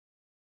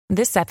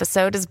This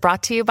episode is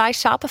brought to you by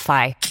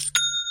Shopify.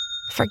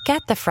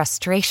 Forget the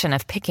frustration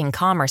of picking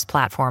commerce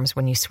platforms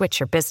when you switch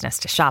your business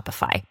to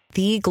Shopify,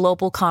 the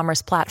global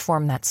commerce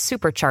platform that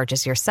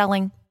supercharges your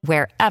selling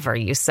wherever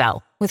you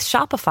sell. With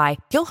Shopify,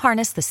 you'll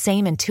harness the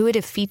same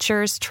intuitive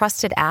features,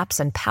 trusted apps,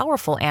 and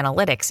powerful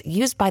analytics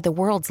used by the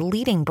world's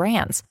leading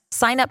brands.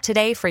 Sign up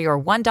today for your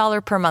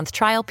 $1 per month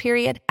trial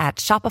period at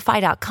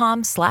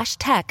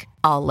shopify.com/tech,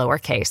 all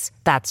lowercase.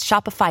 That's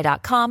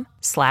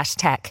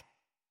shopify.com/tech.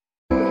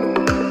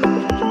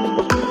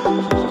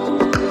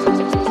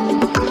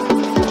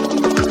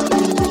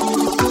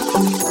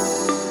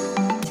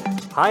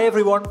 Hi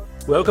everyone,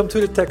 welcome to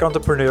the Tech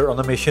Entrepreneur on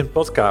a Mission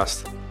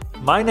podcast.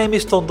 My name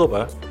is Ton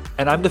Dobbe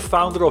and I'm the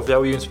founder of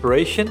Value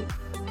Inspiration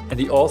and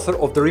the author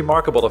of The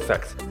Remarkable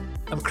Effect.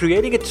 I'm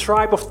creating a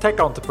tribe of tech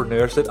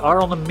entrepreneurs that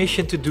are on a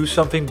mission to do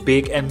something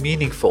big and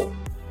meaningful.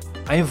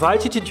 I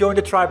invite you to join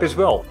the tribe as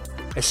well,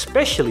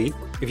 especially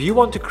if you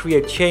want to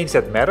create change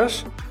that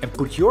matters and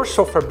put your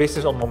software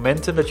business on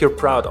momentum that you're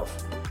proud of.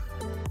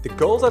 The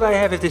goal that I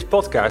have with this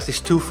podcast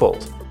is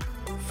twofold.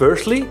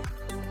 Firstly,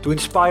 to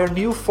inspire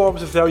new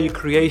forms of value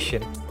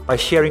creation by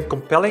sharing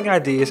compelling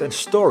ideas and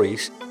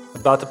stories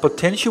about the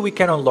potential we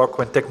can unlock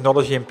when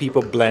technology and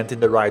people blend in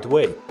the right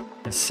way.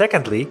 And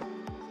secondly,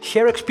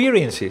 share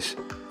experiences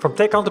from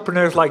tech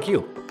entrepreneurs like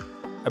you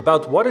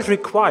about what is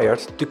required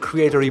to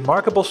create a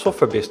remarkable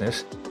software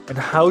business and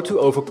how to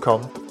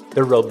overcome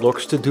the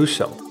roadblocks to do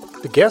so.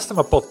 The guest on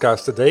my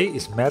podcast today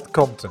is Matt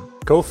Compton,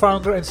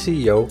 co-founder and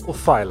CEO of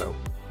Philo.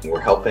 We're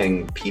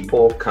helping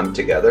people come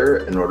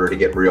together in order to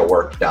get real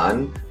work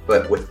done,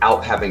 but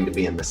without having to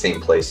be in the same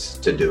place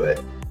to do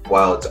it.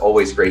 While it's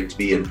always great to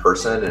be in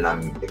person, and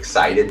I'm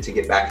excited to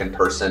get back in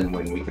person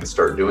when we can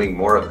start doing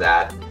more of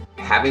that,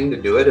 having to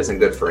do it isn't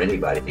good for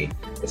anybody.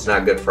 It's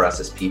not good for us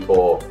as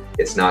people.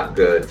 It's not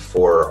good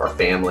for our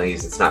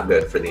families. It's not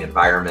good for the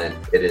environment.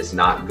 It is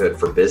not good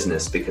for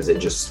business because it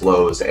just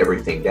slows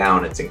everything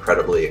down. It's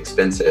incredibly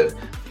expensive.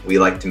 We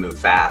like to move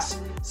fast.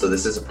 So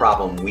this is a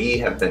problem we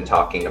have been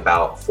talking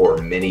about for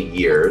many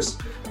years,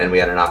 and we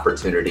had an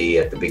opportunity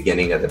at the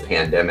beginning of the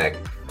pandemic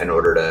in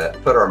order to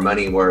put our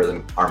money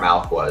where our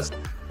mouth was.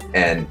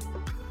 And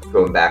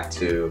going back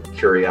to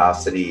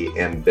curiosity,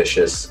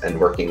 ambitious, and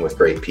working with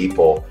great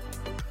people,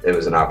 it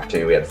was an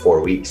opportunity. We had 4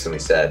 weeks and we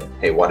said,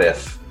 hey, what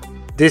if?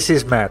 This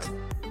is Matt.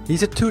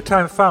 He's a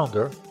two-time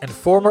founder and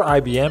former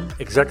IBM,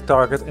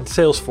 ExactTarget, and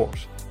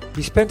Salesforce.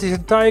 He spent his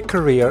entire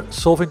career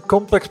solving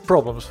complex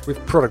problems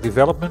with product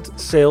development,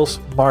 sales,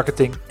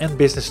 marketing, and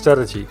business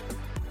strategy.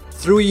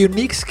 Through a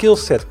unique skill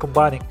set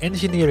combining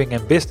engineering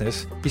and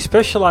business, he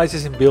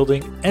specializes in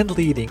building and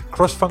leading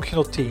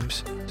cross-functional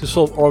teams to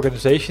solve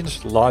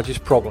organizations'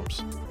 largest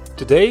problems.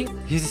 Today,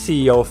 he's the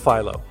CEO of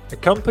Philo, a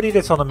company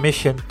that's on a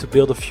mission to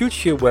build a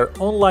future where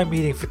online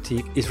meeting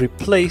fatigue is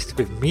replaced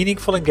with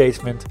meaningful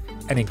engagement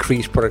and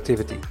increased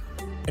productivity.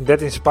 And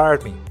that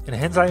inspired me, and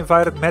hence I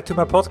invited Matt to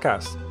my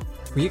podcast.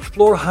 We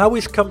explore how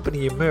his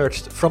company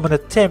emerged from an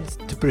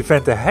attempt to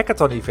prevent a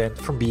hackathon event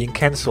from being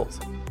cancelled.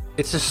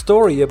 It's a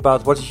story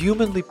about what's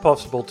humanly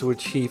possible to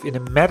achieve in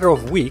a matter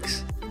of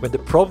weeks when the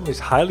problem is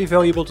highly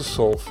valuable to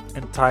solve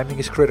and timing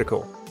is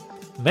critical.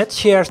 Matt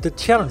shares the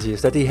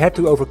challenges that he had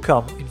to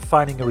overcome in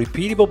finding a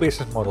repeatable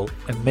business model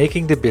and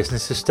making the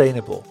business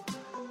sustainable.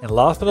 And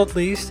last but not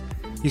least,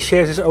 he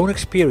shares his own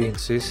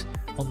experiences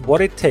on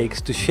what it takes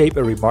to shape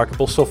a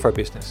remarkable software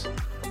business.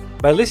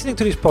 By listening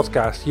to this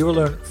podcast, you will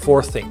learn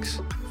 4 things.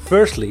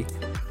 Firstly,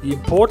 the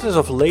importance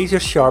of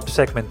laser-sharp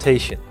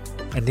segmentation,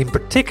 and in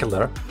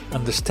particular,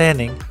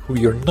 understanding who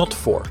you're not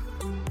for.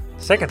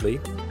 Secondly,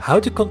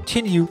 how to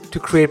continue to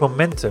create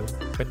momentum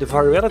when the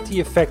virality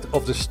effect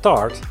of the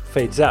start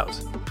fades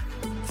out.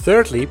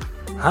 Thirdly,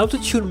 how to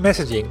tune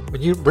messaging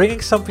when you're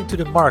bringing something to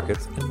the market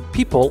and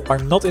people are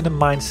not in a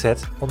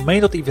mindset or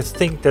may not even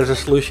think there's a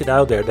solution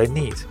out there they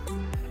need.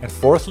 And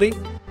fourthly,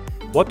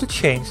 what to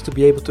change to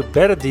be able to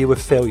better deal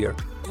with failure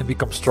and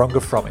become stronger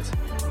from it.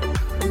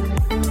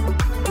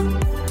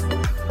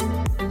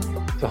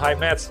 So hi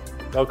Matt,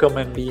 welcome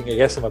and being a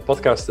guest on my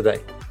podcast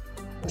today.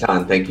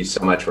 Ton, thank you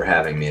so much for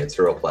having me. It's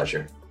a real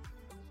pleasure.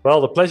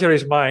 Well, the pleasure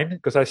is mine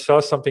because I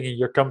saw something in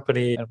your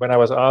company and when I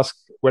was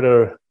asked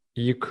whether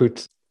you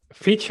could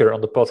feature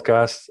on the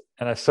podcast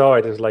and I saw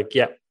it, it was like,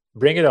 yeah,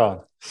 bring it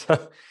on. So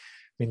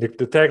the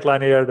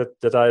tagline here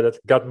that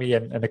got me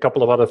and a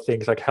couple of other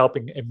things like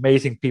helping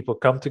amazing people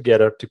come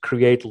together to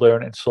create,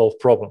 learn, and solve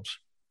problems.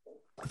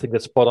 I think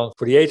that's spot on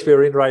for the age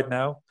we're in right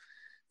now,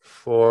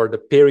 for the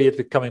period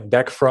we're coming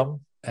back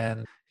from.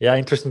 And yeah,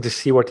 interesting to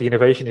see what the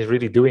innovation is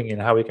really doing and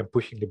how we can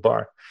pushing the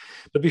bar.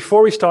 But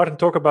before we start and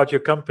talk about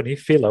your company,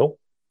 Philo,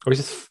 or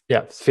is it,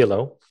 yeah,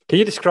 Philo. Can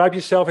you describe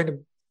yourself in a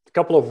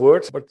couple of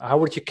words? But how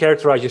would you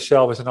characterize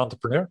yourself as an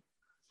entrepreneur?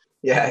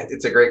 Yeah,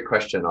 it's a great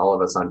question. All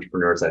of us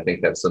entrepreneurs, I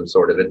think, have some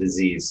sort of a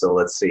disease. So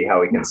let's see how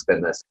we can spin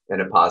this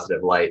in a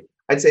positive light.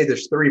 I'd say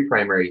there's 3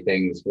 primary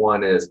things.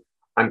 One is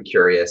I'm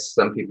curious.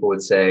 Some people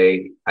would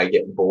say I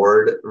get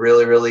bored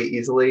really, really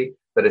easily.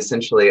 But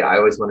essentially, I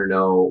always want to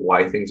know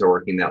why things are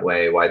working that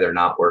way, why they're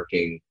not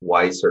working,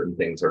 why certain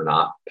things are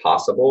not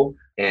possible.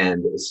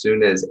 And as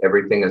soon as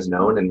everything is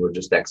known and we're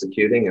just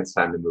executing, it's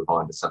time to move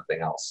on to something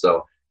else.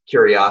 So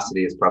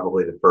curiosity is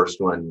probably the first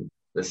one.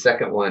 The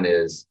second one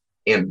is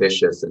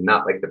ambitious, and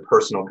not like the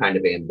personal kind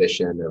of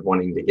ambition of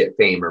wanting to get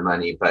fame or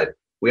money, but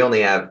we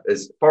only have,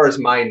 as far as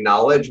my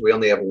knowledge, we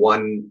only have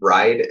one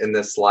ride in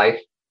this life.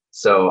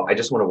 So I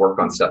just want to work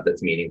on stuff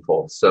that's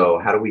meaningful. So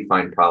how do we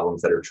find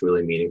problems that are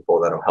truly meaningful,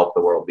 that'll help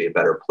the world be a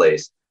better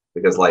place?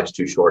 Because life's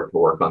too short to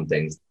work on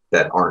things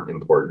that aren't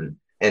important.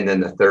 And then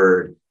the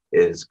third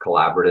is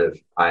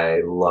collaborative.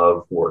 I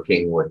love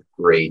working with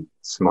great,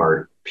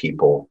 smart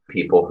people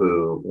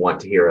who want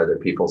to hear other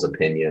people's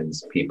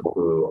opinions, people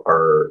who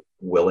are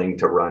willing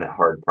to run at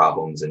hard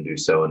problems and do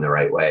so in the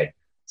right way.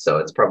 So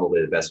it's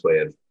probably the best way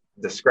of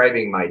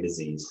describing my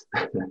disease.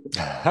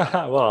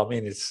 Well, I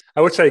mean,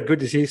 I would say a good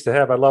disease to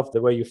have. I love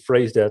the way you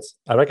phrase that.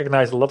 I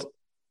recognize a lot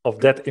of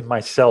that in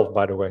myself,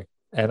 by the way.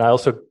 And I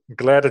also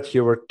glad that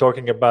you were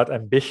talking about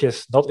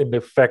ambitious, not in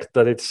the fact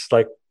that it's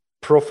like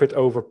profit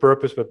over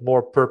purpose, but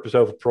more purpose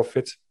over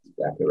profit.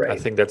 Exactly right. I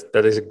think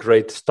that is a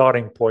great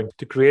starting point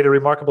to create a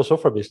remarkable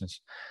software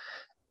business.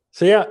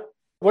 So yeah,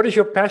 what is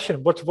your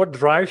passion? What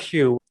drives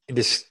you in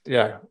this,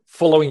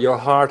 following your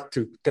heart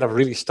to kind of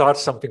really start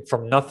something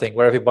from nothing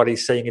where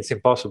everybody's saying it's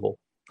impossible?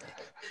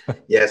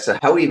 Yeah, so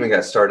how we even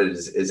got started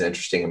is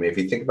interesting. I mean, if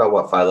you think about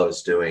what Philo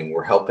is doing,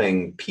 we're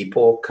helping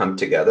people come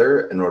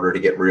together in order to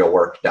get real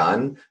work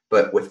done,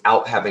 but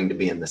without having to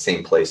be in the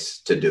same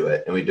place to do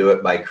it. And we do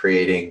it by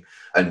creating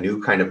a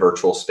new kind of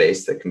virtual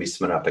space that can be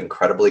spun up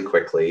incredibly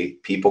quickly.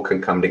 People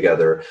can come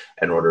together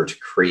in order to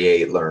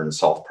create, learn,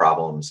 solve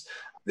problems.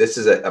 This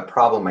is a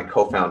problem my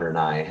co-founder and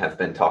I have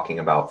been talking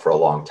about for a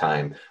long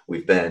time.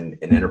 We've been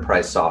in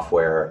enterprise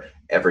software,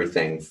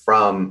 everything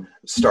from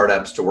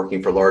startups to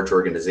working for large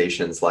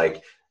organizations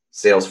like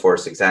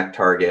Salesforce,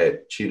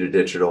 ExactTarget, Cheetah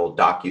Digital,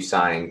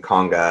 DocuSign,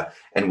 Conga,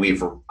 and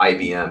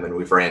IBM, and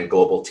we've ran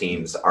global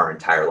teams our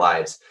entire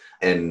lives.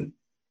 And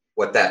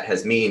what that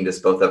has meant is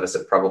both of us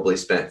have probably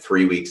spent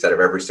 3 weeks out of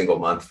every single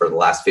month for the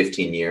last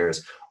 15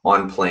 years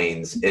on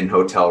planes, in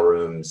hotel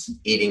rooms,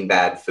 eating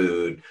bad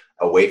food,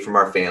 away from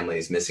our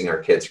families, missing our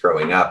kids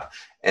growing up.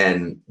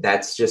 And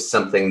that's just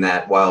something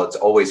that, while it's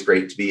always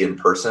great to be in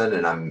person,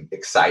 and I'm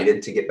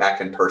excited to get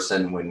back in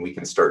person when we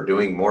can start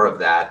doing more of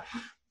that,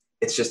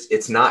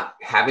 it's not,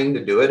 having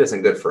to do it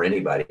isn't good for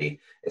anybody.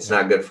 It's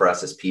not good for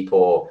us as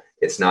people.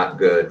 It's not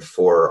good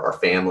for our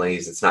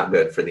families. It's not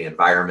good for the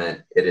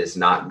environment. It is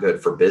not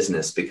good for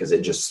business because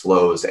it just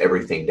slows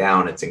everything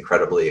down. It's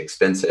incredibly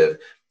expensive.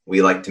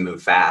 We like to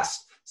move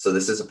fast. So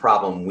this is a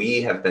problem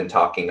we have been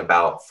talking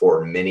about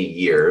for many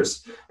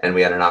years. And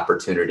we had an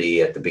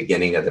opportunity at the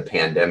beginning of the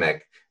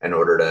pandemic in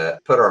order to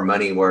put our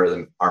money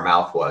where our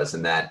mouth was,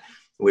 and that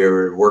we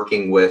were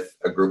working with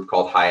a group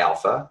called High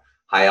Alpha.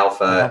 High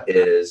Alpha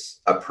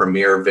is a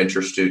premier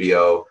venture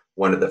studio,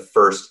 one of the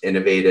first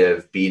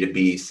innovative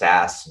B2B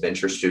SaaS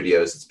venture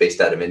studios. It's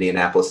based out of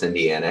Indianapolis,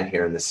 Indiana,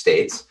 here in the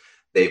States.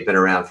 They've been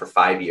around for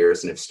 5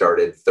 years and have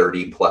started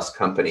 30 plus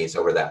companies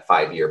over that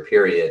 5-year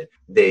period.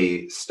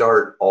 They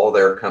start all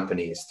their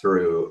companies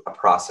through a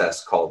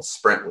process called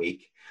Sprint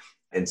Week.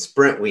 And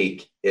Sprint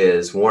Week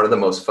is one of the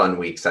most fun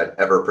weeks I've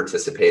ever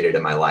participated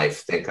in my life.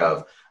 Think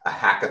of a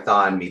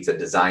hackathon meets a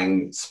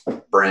design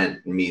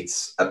sprint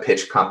meets a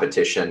pitch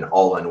competition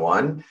all in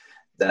one.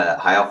 The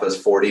High Alpha is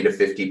 40 to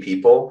 50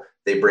 people.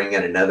 They bring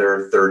in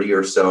another 30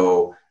 or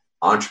so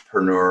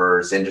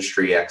entrepreneurs,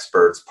 industry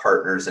experts,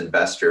 partners,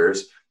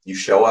 investors. You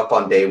show up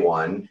on day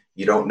one.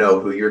 You don't know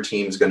who your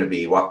team's going to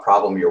be, what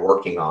problem you're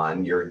working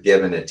on. You're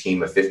given a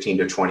team of 15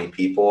 to 20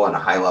 people and a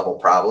high level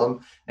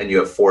problem, and you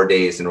have 4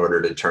 days in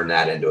order to turn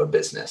that into a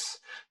business.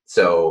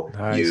 So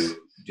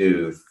you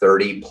do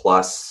 30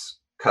 plus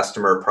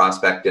customer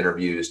prospect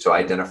interviews to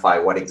identify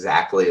what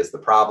exactly is the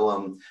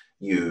problem.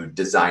 You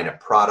design a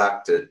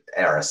product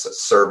or a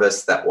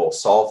service that will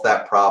solve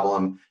that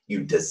problem.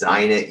 You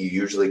design it. You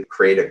usually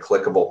create a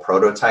clickable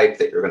prototype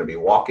that you're going to be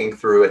walking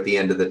through at the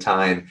end of the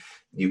time.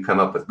 You come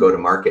up with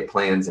go-to-market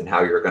plans and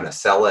how you're going to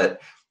sell it.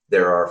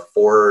 There are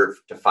 4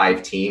 to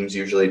 5 teams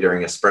usually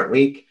during a sprint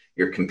week.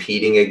 You're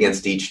competing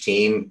against each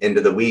team. End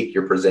of the week,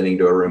 you're presenting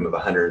to a room of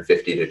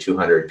 150 to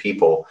 200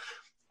 people.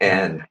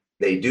 And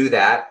they do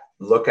that,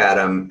 look at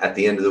them at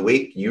the end of the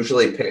week,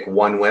 usually pick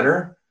one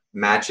winner,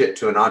 match it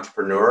to an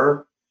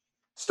entrepreneur,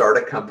 start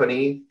a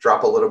company,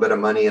 drop a little bit of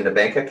money in a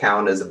bank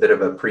account as a bit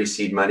of a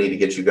pre-seed money to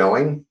get you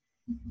going.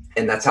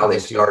 And that's how they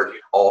start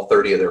all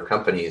 30 of their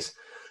companies.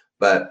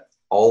 But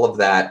all of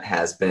that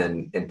has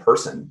been in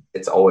person.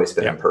 It's always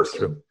been in person.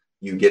 True.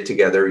 You get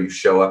together, you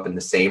show up in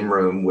the same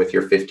room with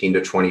your 15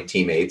 to 20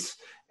 teammates,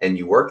 and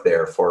you work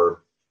there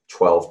for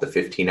 12 to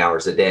 15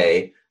 hours a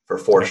day for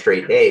 4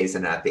 straight days.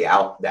 And at the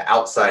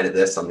outside of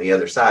this, on the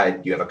other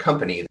side, you have a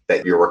company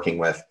that you're working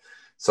with.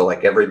 So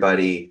like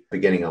everybody,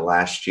 beginning of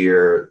last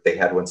year, they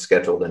had one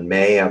scheduled in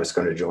May. I was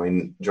going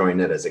to join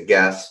it as a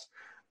guest.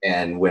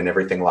 And when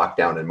everything locked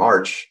down in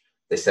March,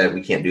 they said,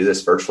 we can't do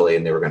this virtually,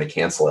 and they were going to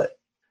cancel it.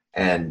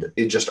 And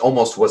it just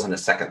almost wasn't a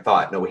second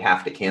thought. No, we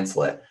have to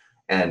cancel it.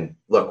 And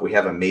look, we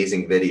have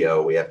amazing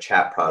video, we have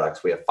chat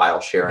products, we have file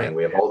sharing,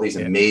 we have all these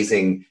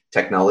amazing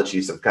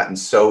technologies that have gotten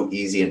so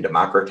easy and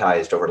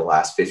democratized over the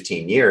last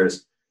 15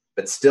 years.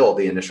 But still,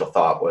 the initial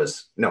thought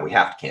was, no, we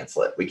have to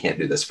cancel it. We can't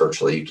do this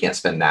virtually. You can't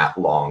spend that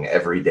long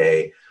every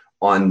day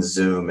on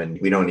Zoom, and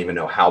we don't even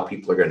know how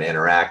people are going to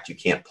interact. You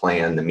can't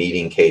plan the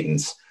meeting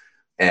cadence.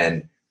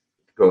 And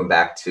going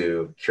back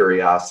to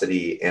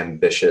curiosity,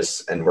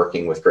 ambitious, and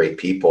working with great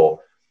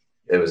people,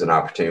 it was an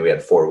opportunity. We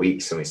had 4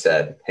 weeks and we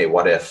said, hey,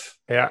 what if?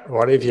 Yeah,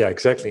 what if? Yeah,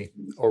 exactly.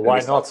 Or why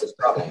not? This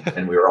problem,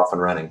 and we were off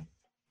and running.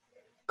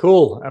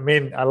 Cool. I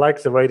mean, I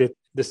like the way that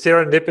the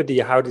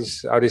serendipity, how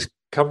this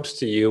comes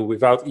to you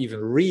without even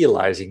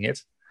realizing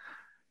it.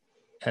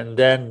 And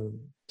then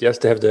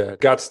just to have the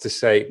guts to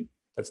say,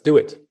 let's do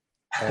it.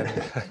 And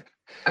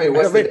I mean,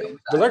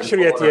 the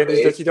luxury at the end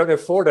is that you don't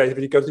have 4 days,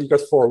 but you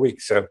got 4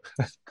 weeks. So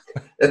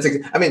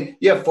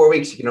you have 4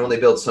 weeks. You can only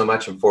build so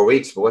much in 4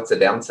 weeks. But what's the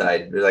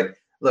downside? You're like,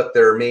 look,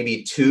 there are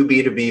maybe 2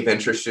 B2B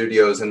venture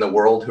studios in the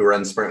world who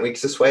run sprint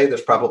weeks this way.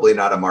 There's probably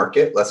not a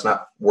market. Let's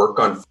not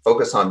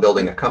focus on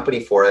building a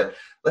company for it.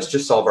 Let's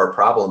just solve our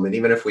problem. And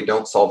even if we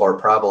don't solve our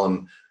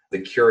problem, the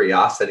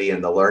curiosity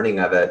and the learning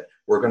of it,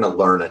 we're going to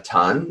learn a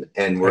ton,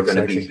 and we're going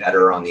to be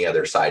better on the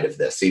other side of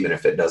this, even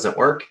if it doesn't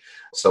work.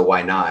 So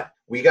why not?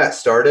 We got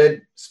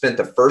started, spent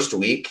the first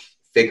week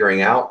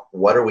figuring out,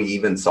 what are we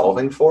even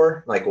solving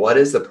for? Like, what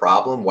is the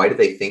problem? Why do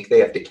they think they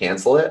have to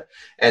cancel it?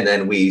 And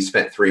then we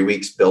spent 3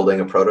 weeks building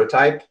a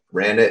prototype,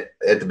 ran it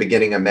at the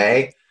beginning of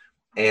May.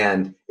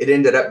 And it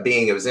ended up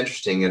being, it was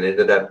interesting. And it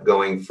ended up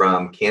going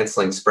from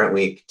canceling Sprint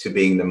Week to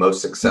being the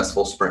most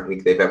successful Sprint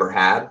Week they've ever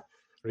had.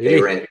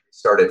 Really? They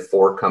started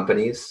 4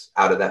 companies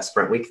out of that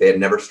Sprint Week. They had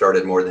never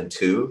started more than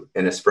 2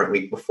 in a Sprint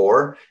Week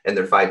before in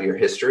their 5-year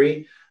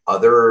history.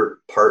 Other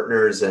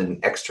partners and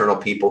external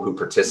people who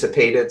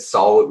participated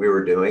saw what we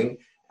were doing,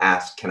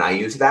 asked, can I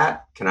use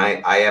that?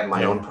 I have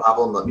my own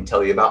problem. Let me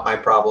tell you about my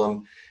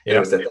problem. And it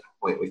was at that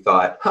point we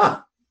thought,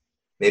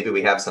 maybe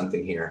we have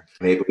something here.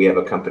 Maybe we have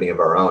a company of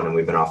our own, and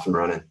we've been off and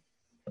running.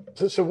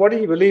 So what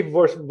do you believe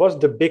was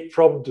the big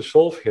problem to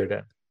solve here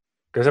then?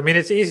 Because I mean,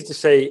 it's easy to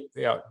say,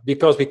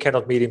 because we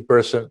cannot meet in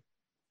person,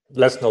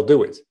 let's not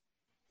do it.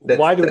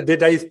 Why did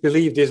they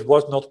believe this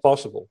was not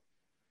possible?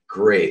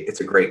 Great.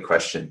 It's a great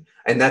question.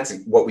 And that's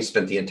what we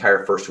spent the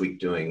entire first week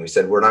doing. We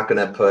said, we're not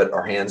going to put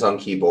our hands on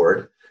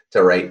keyboard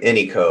to write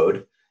any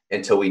code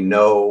until we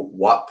know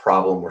what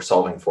problem we're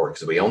solving for,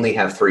 because we only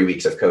have 3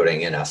 weeks of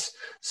coding in us.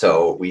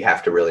 So we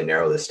have to really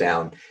narrow this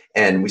down.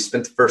 And we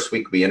spent the first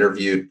week, we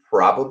interviewed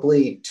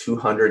probably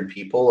 200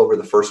 people over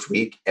the first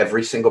week,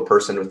 every single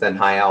person within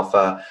High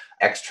Alpha,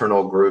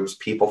 external groups,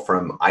 people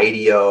from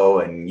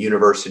IDEO and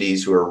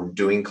universities who are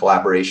doing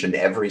collaboration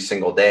every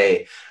single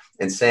day,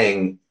 and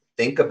saying,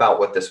 think about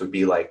what this would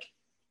be like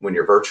when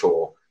you're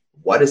virtual.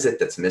 What is it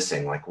that's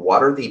missing? Like,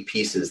 what are the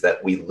pieces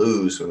that we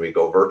lose when we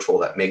go virtual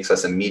that makes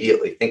us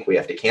immediately think we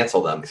have to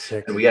cancel them?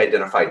 Exactly. And we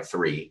identified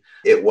 3.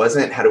 It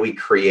wasn't, how do we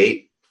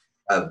create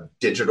a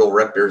digital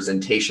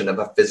representation of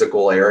a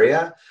physical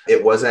area?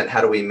 It wasn't,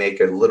 how do we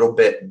make a little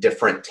bit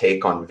different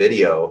take on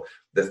video?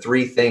 The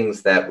 3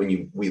 things that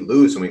we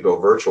lose when we go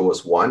virtual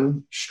is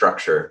 1,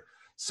 structure.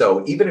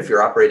 So even if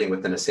you're operating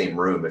within the same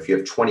room, if you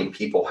have 20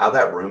 people, how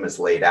that room is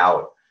laid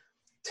out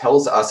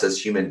tells us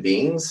as human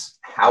beings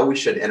how we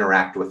should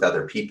interact with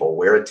other people,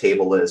 where a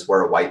table is,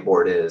 where a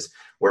whiteboard is,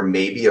 where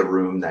maybe a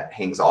room that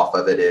hangs off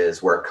of it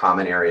is, where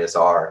common areas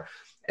are.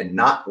 And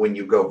not when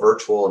you go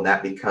virtual and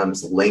that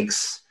becomes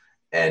links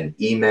and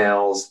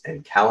emails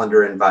and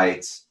calendar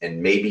invites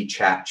and maybe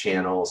chat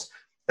channels,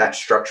 that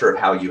structure of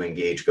how you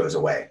engage goes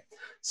away.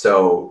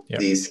 So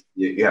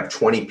you have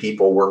 20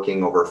 people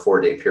working over a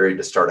 4-day period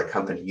to start a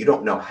company. You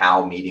don't know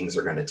how meetings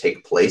are going to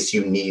take place.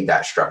 You need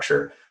that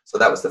structure. So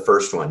that was the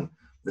first one.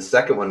 The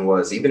second one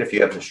was, even if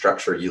you have the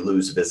structure, you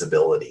lose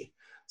visibility.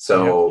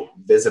 So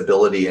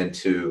visibility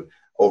into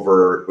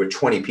with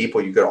 20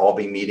 people, you could all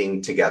be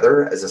meeting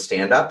together as a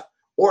stand-up,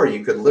 or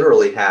you could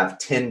literally have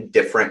 10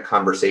 different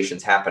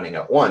conversations happening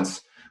at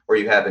once, where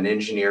you have an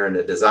engineer and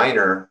a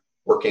designer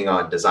working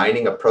on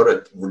designing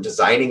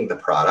the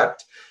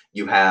product.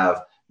 You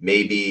have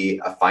maybe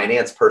a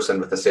finance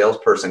person with a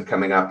salesperson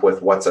coming up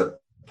with what's a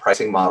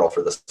pricing model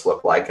for this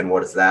look like, and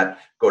what does that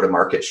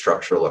go-to-market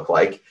structure look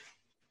like.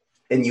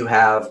 And you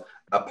have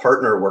a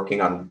partner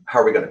working on, how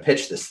are we going to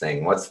pitch this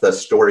thing? What's the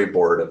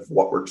storyboard of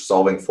what we're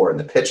solving for in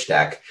the pitch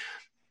deck?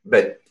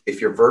 But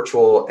if you're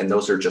virtual and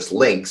those are just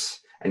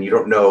links and you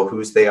don't know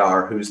whose they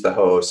are, who's the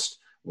host,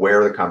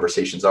 where the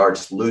conversations are,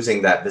 just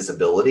losing that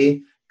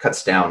visibility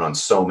cuts down on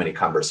so many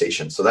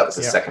conversations. So that was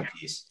the second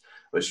piece,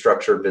 was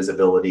structure,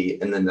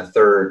 visibility. And then the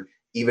third,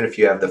 even if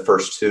you have the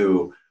first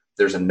 2,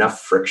 there's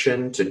enough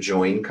friction to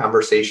join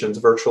conversations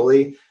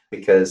virtually,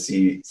 because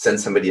you send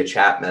somebody a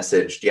chat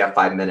message, do you have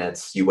 5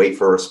 minutes? You wait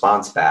for a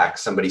response back.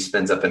 Somebody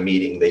spins up a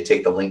meeting. They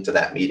take the link to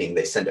that meeting.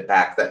 They send it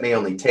back. That may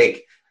only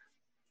take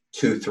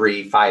 2,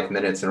 3, 5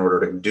 minutes in order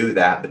to do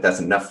that, but that's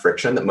enough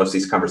friction that most of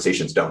these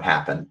conversations don't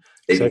happen.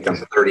 They Exactly.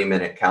 become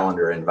 30-minute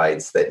calendar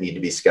invites that need to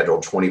be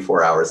scheduled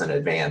 24 hours in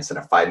advance, and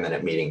a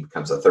 5-minute meeting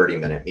becomes a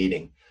 30-minute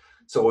meeting.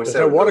 So we There's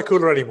said no water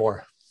cooler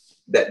anymore.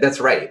 that's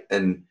right.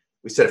 And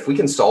we said, if we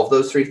can solve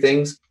those three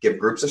things, give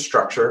groups a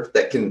structure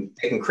that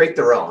they can create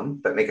their own,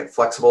 but make it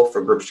flexible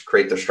for groups to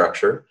create their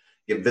structure,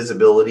 give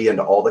visibility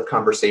into all the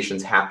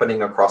conversations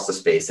happening across the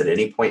space at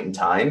any point in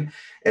time,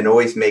 and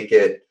always make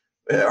it,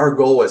 our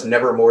goal was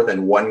never more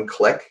than one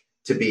click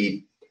to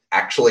be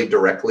actually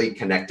directly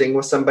connecting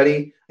with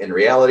somebody. In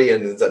reality,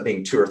 it ends up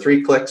being 2 or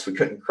 3 clicks. We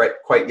couldn't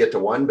quite get to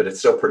one, but it's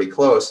still pretty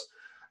close,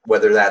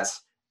 whether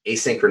that's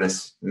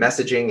asynchronous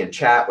messaging and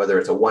chat, whether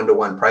it's a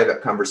one-to-one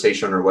private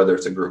conversation or whether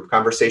it's a group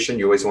conversation.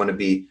 You always want to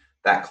be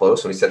that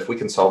close. And we said, if we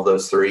can solve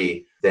those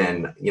three,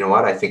 then you know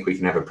what? I think we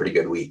can have a pretty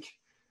good week.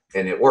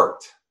 And it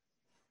worked.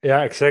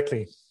 Yeah,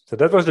 exactly. So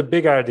that was the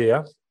big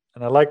idea.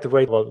 And I like the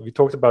way we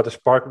talked about the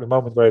spark, the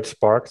moment where it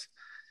sparked.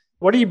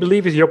 What do you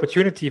believe is the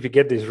opportunity if you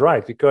get this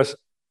right? Because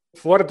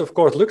for what it, of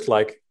course, looks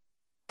like,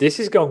 this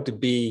is going to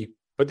be,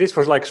 but this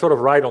was like sort of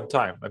right on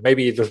time. And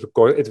maybe it was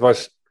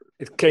because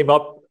it came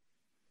up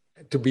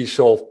to be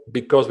solved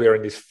because we are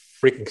in this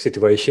freaking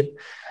situation.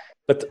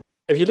 But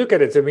if you look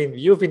at it, I mean,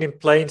 you've been in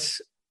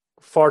planes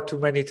far too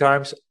many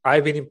times.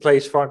 I've been in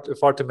planes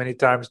far too many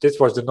times. This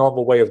was the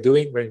normal way of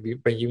doing. When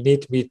you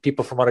need to meet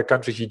people from other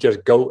countries, you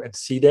just go and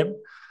see them.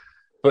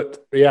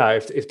 But yeah,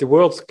 if the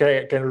world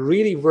can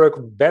really work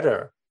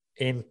better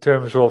in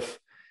terms of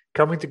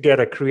coming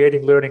together,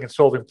 creating learning and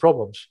solving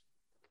problems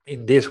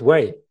in this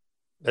way,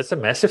 that's a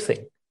massive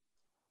thing.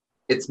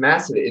 It's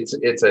massive.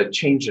 It's a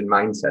change in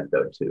mindset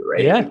though too,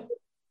 right? Yeah.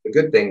 The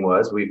good thing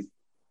was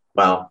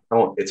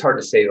it's hard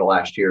to say the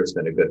last year has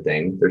been a good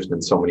thing. There's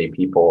been so many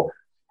people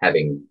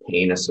having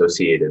pain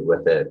associated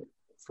with it.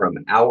 From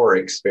our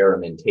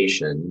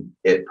experimentation,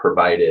 it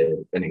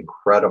provided an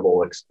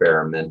incredible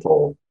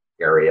experimental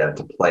area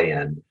to play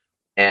in.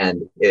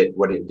 And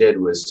what it did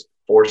was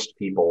forced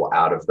people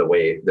out of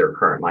their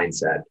current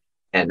mindset.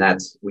 And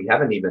we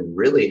haven't even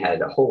really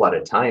had a whole lot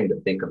of time to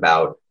think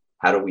about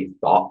how do we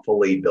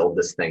thoughtfully build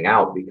this thing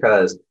out,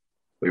 because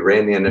we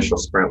ran the initial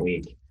sprint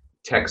week.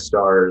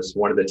 Techstars,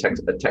 one of the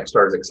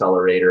Techstars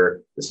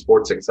accelerator, the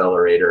sports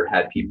accelerator,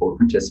 had people who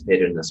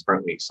participated in the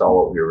sprint week, saw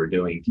what we were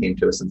doing, came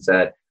to us and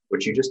said,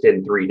 what you just did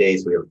in 3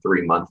 days, we have a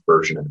 3-month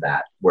version of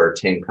that, where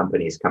 10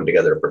 companies come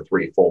together for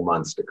 3 full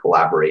months to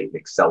collaborate and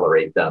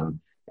accelerate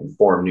them and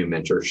form new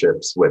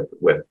mentorships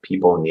with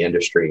people in the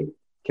industry.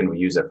 Can we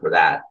use it for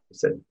that? I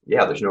said,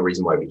 yeah, there's no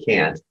reason why we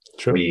can't.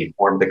 Sure. We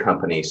formed the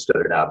company,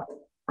 stood it up.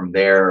 From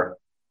there,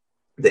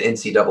 the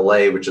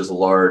NCAA, which is a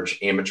large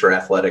amateur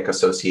athletic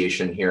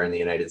association here in the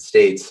United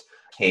States,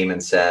 came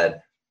and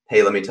said,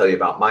 hey, let me tell you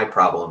about my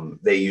problem.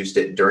 They used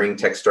it during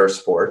Techstars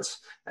Sports.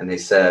 And they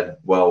said,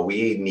 well,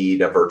 we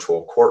need a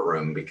virtual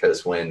courtroom,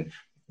 because when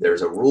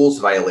there's a rules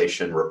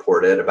violation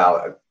reported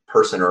about a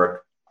person or a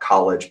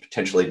college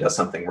potentially does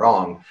something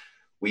wrong,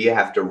 we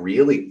have to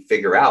really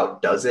figure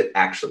out,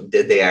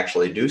 did they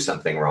actually do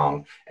something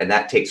wrong? And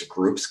that takes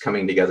groups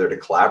coming together to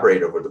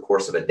collaborate over the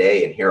course of a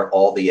day and hear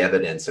all the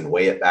evidence and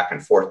weigh it back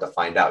and forth to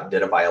find out,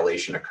 did a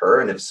violation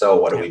occur? And if so,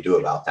 what do we do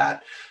about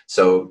that?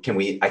 So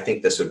I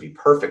think this would be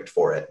perfect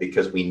for it,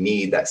 because we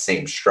need that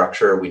same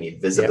structure. We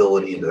need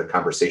visibility into the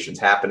conversations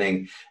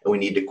happening, and we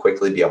need to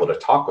quickly be able to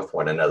talk with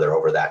one another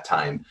over that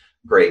time.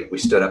 Great. We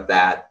stood up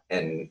that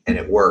and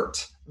it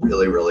worked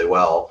really, really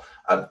well.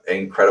 An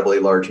incredibly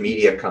large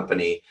media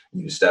company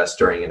used us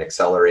during an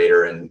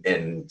accelerator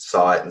and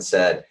saw it and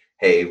said,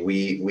 hey,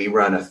 we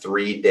run a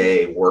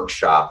 3-day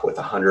workshop with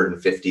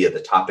 150 of the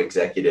top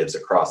executives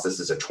across, this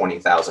is a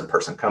 20,000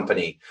 person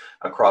company,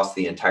 across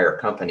the entire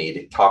company,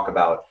 to talk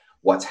about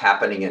what's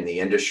happening in the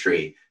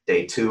industry.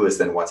 Day 2 is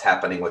then what's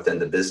happening within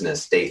the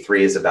business. Day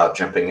 3 is about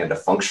jumping into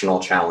functional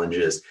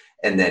challenges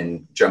and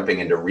then jumping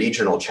into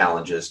regional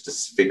challenges to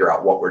figure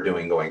out what we're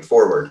doing going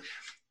forward.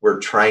 We're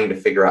trying to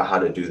figure out how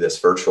to do this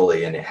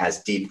virtually, and it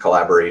has deep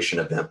collaboration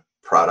of them.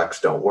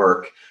 Products don't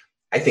work.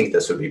 I think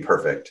this would be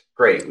perfect.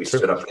 Great. We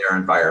stood up their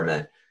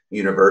environment.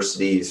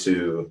 Universities,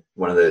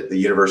 one of the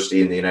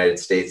university in the United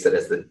States that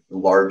has the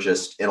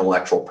largest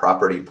intellectual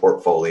property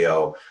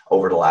portfolio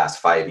over the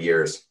last 5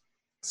 years,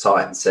 saw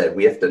it and said,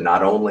 we have to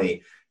not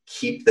only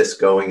keep this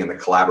going in the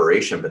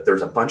collaboration, but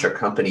there's a bunch of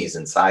companies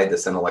inside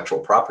this intellectual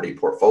property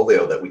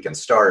portfolio that we can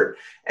start.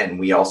 And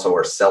we also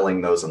are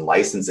selling those and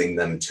licensing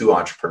them to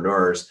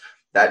entrepreneurs.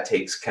 That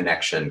takes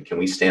connection. Can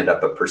we stand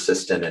up a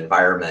persistent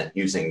environment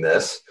using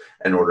this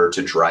in order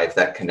to drive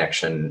that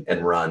connection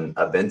and run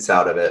events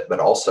out of it, but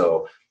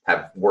also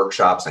have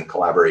workshops and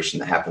collaboration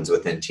that happens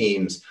within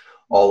teams,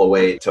 all the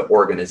way to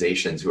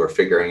organizations who are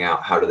figuring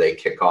out how do they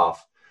kick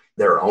off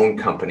their own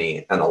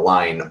company and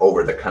align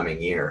over the coming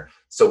year.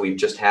 So we've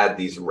just had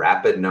these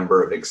rapid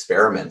number of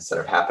experiments that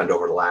have happened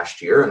over the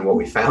last year. And what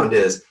we found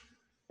is,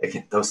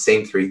 again, those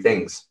same 3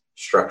 things: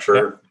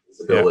 structure,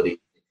 visibility,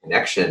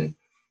 connection.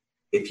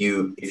 If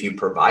you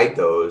provide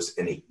those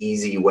in an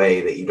easy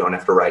way that you don't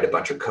have to write a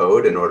bunch of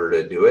code in order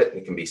to do it,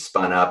 it can be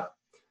spun up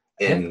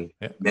in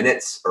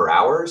minutes or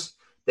hours,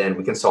 then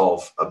we can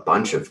solve a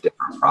bunch of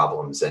different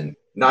problems. And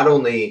not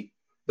only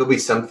there'll be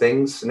some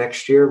things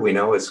next year we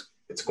know it's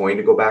going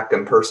to go back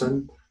in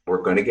person.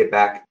 We're going to get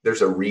back.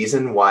 There's a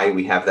reason why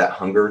we have that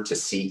hunger to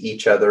see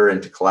each other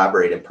and to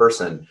collaborate in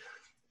person.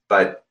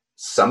 But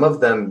some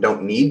of them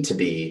don't need to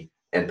be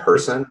in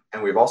person.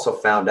 And we've also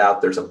found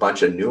out there's a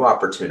bunch of new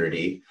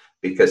opportunity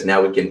because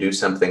now we can do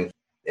something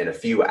in a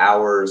few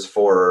hours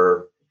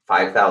for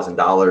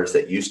 $5,000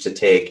 that used to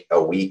take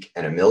a week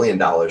and $1 million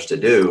to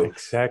do.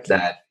 Exactly.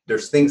 That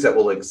there's things that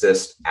will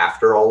exist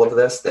after all of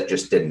this that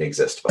just didn't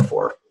exist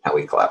before, how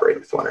we collaborate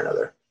with one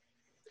another.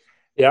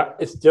 Yeah,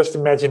 it's just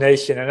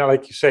imagination. And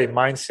like you say,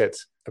 mindset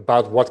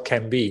about what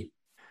can be.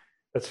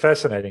 That's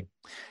fascinating.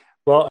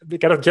 Well,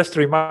 kind of just to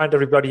remind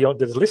everybody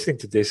that's listening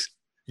to this,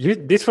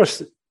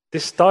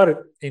 this started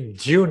in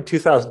June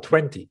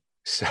 2020.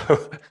 So,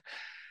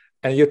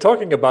 and you're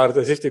talking about it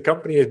as if the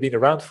company has been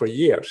around for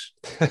years,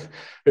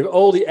 with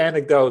all the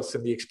anecdotes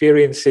and the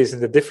experiences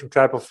and the different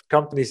type of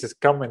companies that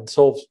come and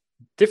solve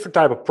different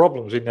type of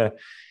problems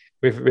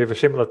with a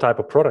similar type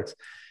of product.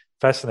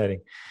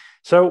 Fascinating.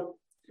 So,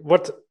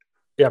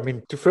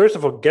 to first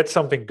of all get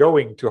something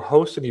going, to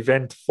host an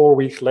event 4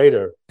 weeks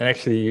later, and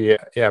actually,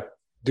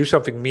 do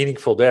something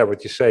meaningful there.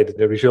 What you say, that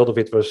the result of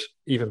it was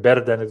even better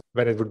than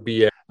when it would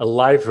be a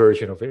live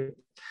version of it.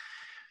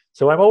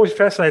 So I'm always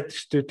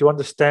fascinated to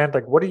understand,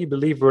 like, what do you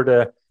believe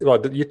were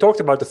you talked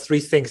about the 3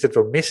 things that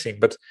were missing,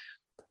 but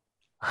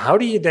how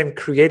do you then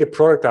create a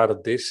product out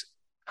of this?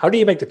 How do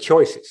you make the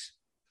choices?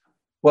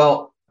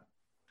 Well,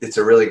 it's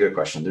a really good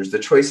question. There's the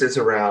choices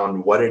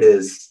around what it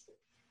is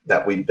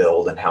that we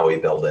build and how we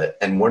build it.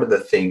 And one of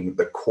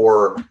the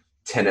core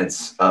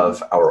tenets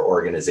of our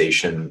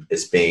organization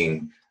is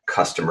being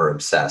customer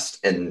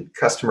obsessed and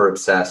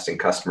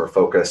customer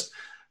focused.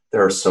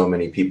 There are so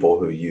many people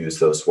who use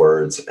those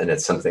words, and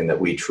it's something that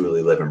we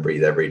truly live and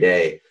breathe every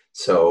day.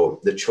 So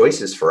the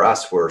choices for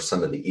us were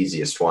some of the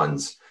easiest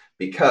ones,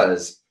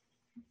 because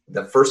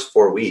the first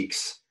 4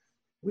 weeks,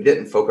 we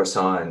didn't focus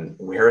on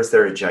where is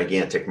there a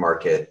gigantic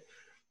market,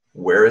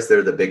 where is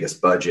there the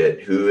biggest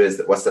budget,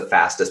 what's the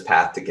fastest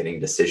path to getting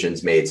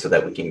decisions made so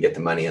that we can get the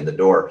money in the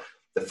door.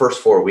 The first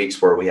 4 weeks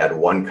where we had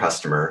one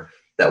customer,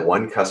 that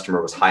one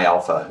customer was high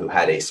alpha who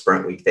had a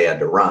sprint week they had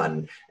to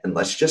run, and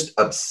let's just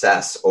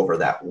obsess over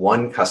that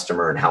one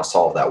customer and how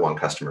solve that one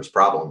customer's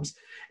problems.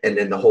 And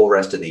then the whole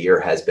rest of the year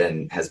has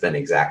been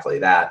exactly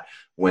that.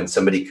 When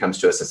somebody comes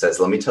to us and says,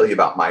 let me tell you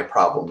about my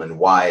problem and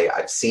why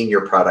I've seen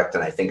your product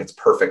and I think it's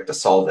perfect to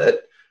solve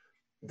it,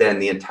 then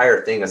the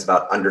entire thing is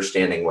about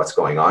understanding what's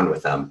going on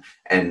with them.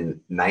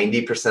 And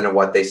 90% of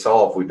what they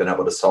solve, we've been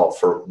able to solve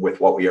with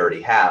what we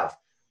already have.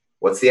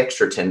 What's the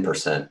extra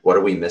 10%? What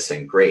are we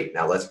missing? Great.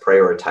 Now let's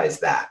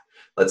prioritize that.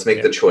 Let's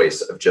make the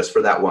choice of just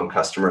for that one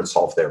customer and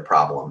solve their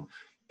problem.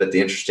 But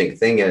the interesting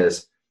thing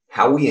is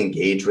how we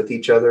engage with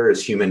each other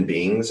as human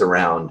beings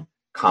around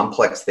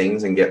complex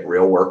things and get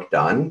real work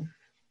done.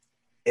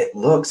 It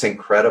looks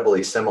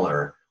incredibly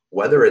similar,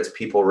 whether it's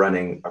people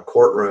running a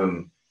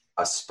courtroom,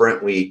 a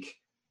sprint week,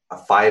 a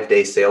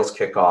 5-day sales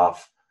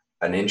kickoff,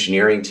 an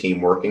engineering team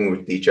working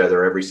with each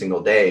other every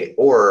single day,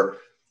 or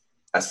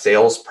a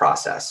sales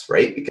process,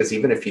 right? Because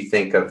even if you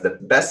think of the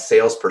best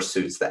sales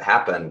pursuits that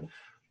happen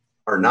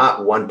are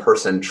not one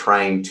person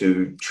trying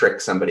to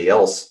trick somebody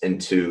else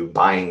into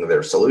buying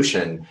their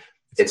solution.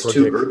 It's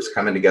 2 groups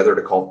coming together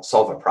to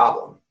solve a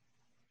problem.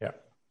 Yeah.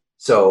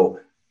 So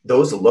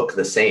those look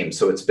the same.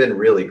 So it's been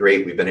really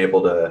great. We've been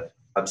able to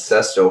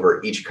obsess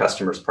over each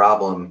customer's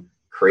problem,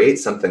 create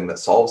something that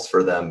solves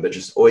for them, but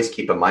just always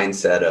keep a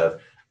mindset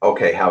of,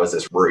 okay, how is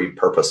this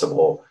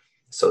repurposable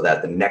so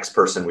that the next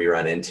person we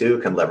run into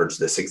can leverage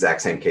this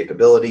exact same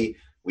capability.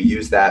 We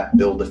use that,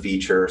 build a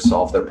feature,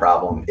 solve their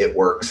problem. It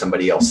works.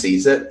 Somebody else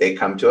sees it. They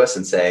come to us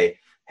and say,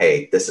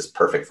 hey, this is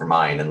perfect for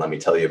mine. And let me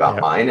tell you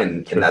about mine.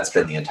 And that's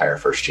been the entire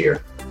first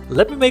year.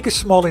 Let me make a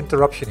small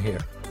interruption here.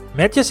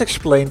 Matt just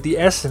explained the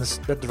essence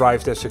that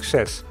drives their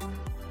success.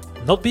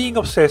 Not being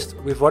obsessed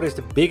with what is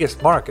the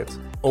biggest market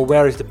or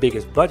where is the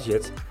biggest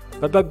budget,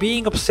 but by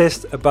being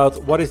obsessed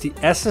about what is the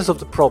essence of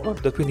the problem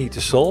that we need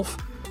to solve,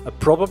 a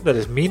problem that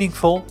is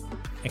meaningful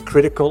and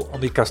critical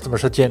on the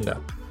customer's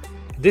agenda.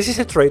 This is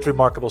a trait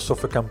remarkable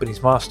software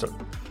companies master.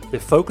 They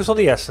focus on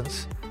the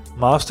essence,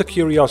 master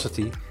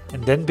curiosity,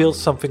 and then build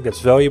something that's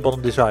valuable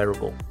and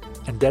desirable.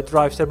 And that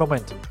drives their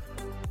momentum.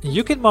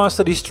 You can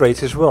master these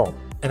traits as well,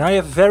 and I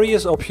have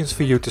various options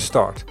for you to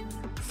start.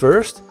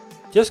 First,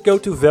 just go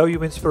to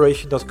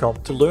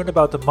valueinspiration.com to learn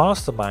about the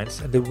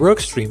masterminds and the work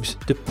streams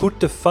to put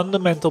the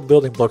fundamental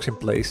building blocks in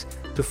place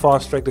to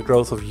fast track the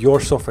growth of your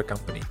software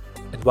company.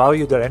 And while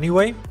you're there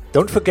anyway,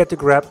 don't forget to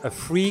grab a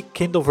free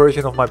Kindle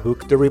version of my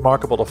book, The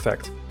Remarkable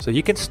Effect, so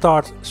you can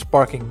start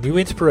sparking new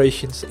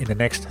inspirations in the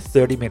next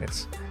 30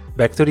 minutes.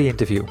 Back to the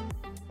interview.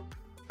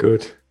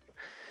 Good.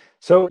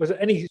 So was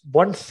there any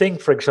one thing,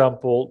 for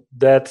example,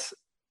 that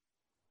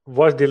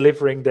was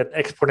delivering that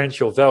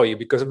exponential value?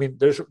 Because, I mean,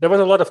 there was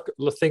a lot of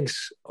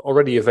things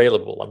already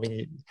available. I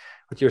mean,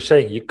 what you're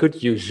saying, you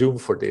could use Zoom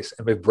for this,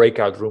 and with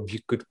breakout rooms, you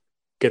could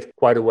get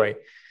quite a way.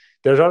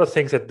 There's other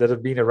things that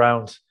have been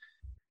around.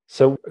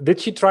 So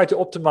did you try to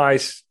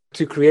optimize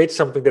to create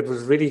something that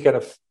was really kind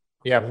of,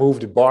 move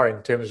the bar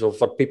in terms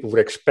of what people would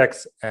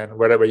expect and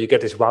wherever you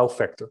get this wow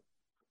factor?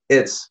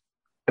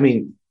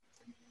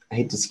 I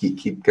hate to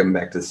keep coming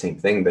back to the same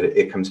thing, but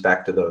it comes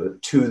back to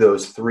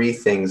those three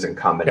things in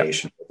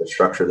combination: the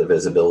structure, the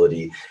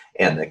visibility,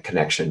 and the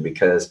connection.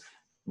 Because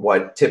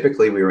what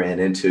typically we ran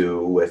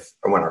into with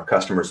when our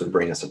customers would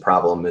bring us a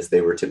problem is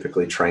they were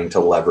typically trying to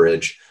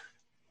leverage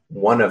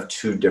one of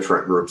two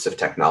different groups of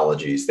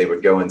technologies. They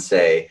would go and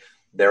say,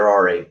 there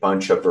are a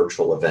bunch of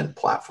virtual event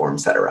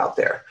platforms that are out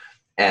there,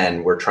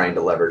 and we're trying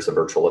to leverage the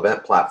virtual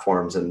event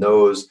platforms, and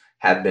those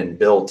have been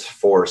built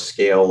for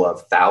scale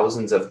of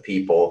thousands of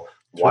people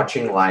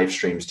watching live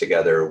streams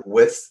together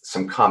with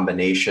some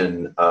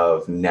combination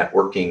of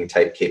networking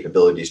type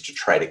capabilities to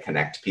try to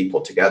connect people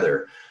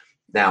together.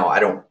 Now, I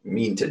don't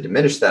mean to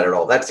diminish that at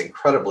all. That's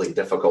incredibly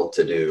difficult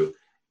to do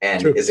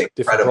and is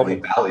incredibly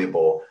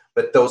valuable.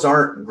 But those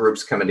aren't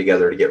groups coming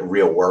together to get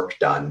real work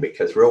done,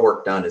 because real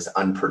work done is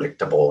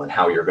unpredictable in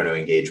how you're going to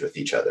engage with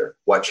each other.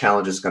 What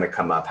challenge is going to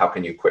come up? How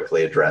can you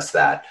quickly address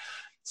that?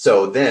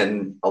 So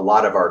then a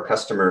lot of our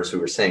customers who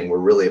were saying we're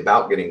really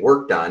about getting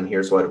work done,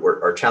 here's what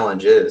our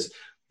challenge is.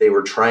 They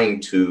were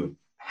trying to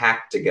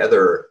hack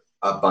together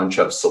a bunch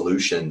of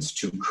solutions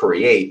to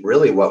create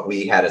really what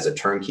we had as a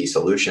turnkey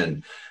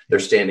solution. They're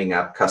standing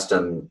up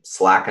custom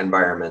Slack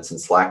environments and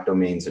Slack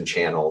domains and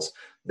channels.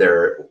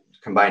 They're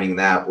combining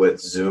that with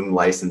Zoom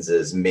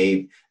licenses.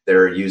 Maybe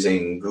they're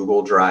using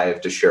Google Drive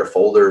to share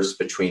folders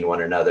between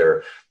one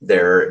another.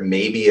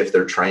 Maybe if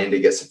they're trying to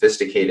get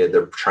sophisticated,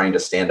 they're trying to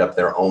stand up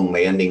their own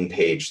landing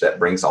page that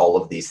brings all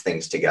of these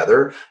things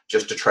together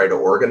just to try to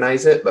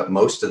organize it. But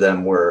most of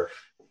them were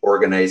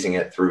organizing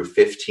it through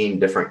 15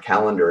 different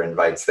calendar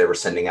invites they were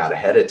sending out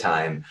ahead of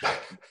time.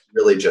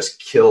 Really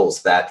just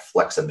kills that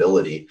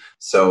flexibility.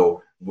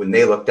 So when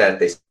they looked at it,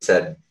 they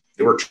said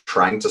they were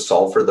trying to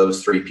solve for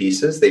those three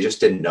pieces. They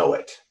just didn't know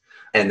it.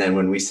 And then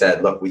when we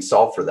said, look, we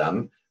solve for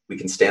them, we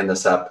can stand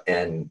this up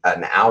in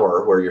an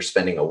hour where you're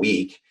spending a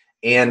week,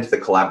 and the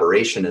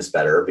collaboration is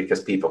better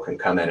because people can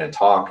come in and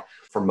talk.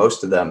 For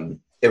most of them,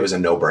 it was a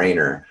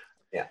no-brainer.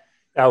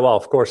 Well,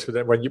 of course,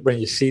 when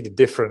you see the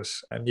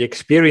difference and you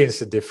experience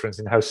the difference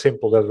in how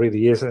simple that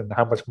really is and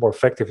how much more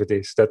effective it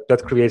is,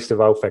 that creates the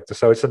wow factor.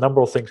 So it's a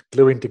number of things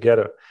gluing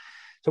together.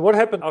 So what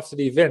happened after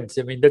the event?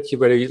 That you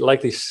very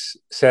likely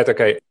said,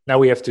 okay, now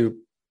we have to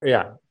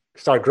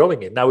start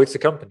growing it. Now it's a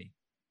company,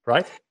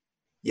 right?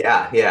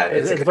 Yeah.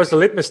 It was the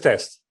litmus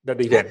test,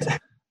 that event.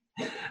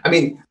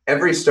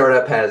 Every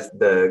startup has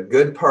the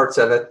good parts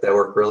of it that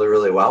work really,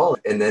 really well.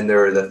 And then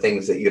there are the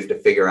things that you have to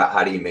figure out,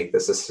 how do you make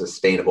this a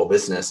sustainable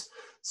business?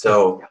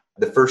 So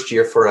the first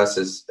year for us,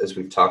 as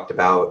we've talked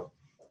about,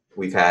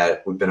 we've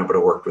been able to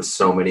work with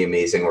so many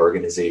amazing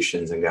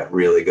organizations and got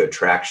really good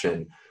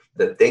traction.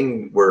 The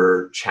thing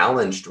we're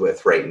challenged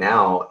with right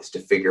now is to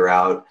figure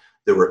out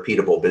the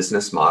repeatable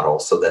business model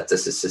so that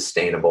this is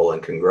sustainable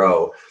and can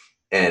grow.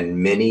 And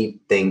many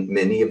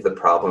of the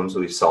problems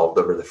we've solved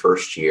over the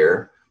first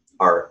year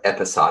are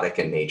episodic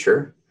in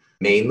nature,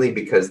 mainly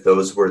because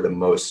those were the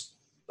most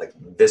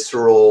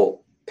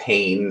visceral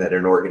pain that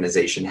an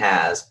organization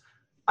has.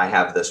 I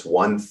have this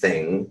one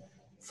thing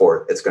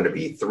it's going to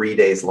be 3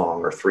 days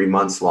long or 3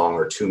 months long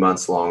or 2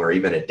 months long or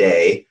even a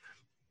day.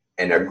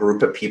 And a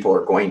group of people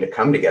are going to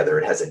come together.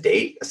 It has a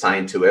date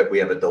assigned to it. We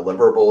have a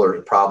deliverable or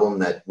a problem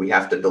that we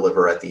have to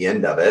deliver at the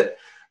end of it.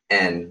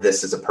 And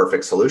this is a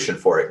perfect solution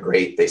for it.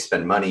 Great. They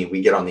spend money.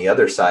 We get on the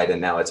other side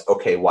and now it's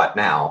okay, what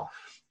now?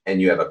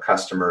 And you have a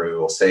customer who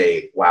will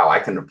say, wow, I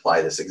can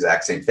apply this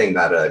exact same thing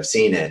now that I've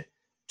seen it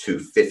to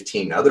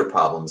 15 other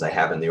problems I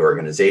have in the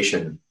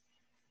organization.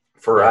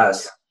 For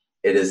us,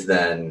 it is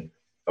then,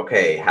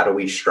 okay, how do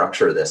we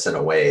structure this in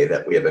a way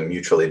that we have a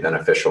mutually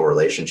beneficial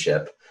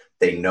relationship?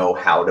 They know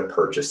how to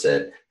purchase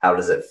it. How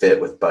does it fit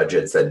with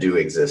budgets that do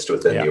exist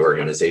within the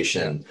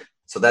organization?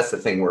 So that's the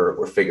thing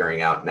we're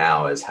figuring out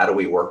now is how do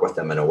we work with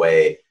them in a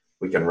way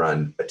we can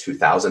run a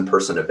 2,000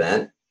 person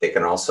event. They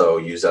can also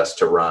use us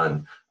to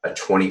run a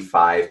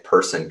 25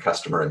 person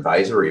customer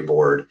advisory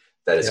board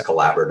that is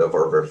collaborative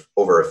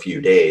over a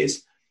few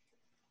days.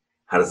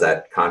 How does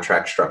that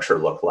contract structure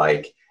look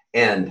like?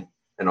 And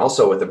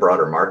also with the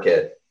broader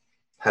market,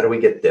 how do we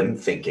get them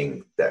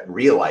thinking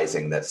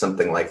realizing that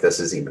something like this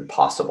is even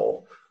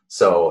possible?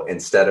 So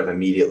instead of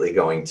immediately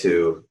going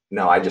to,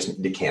 no, I just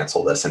need to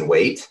cancel this and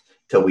wait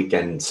till we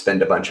can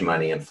spend a bunch of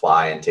money and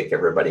fly and take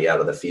everybody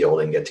out of the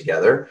field and get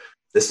together,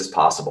 this is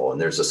possible.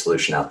 And there's a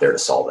solution out there to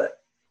solve it.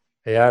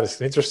 Yeah, there's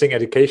an interesting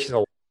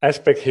educational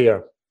aspect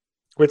here,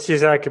 which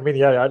is like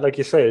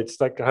you say, it's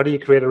like, how do you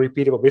create a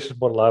repeatable business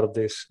model out of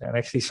this and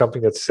actually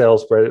something that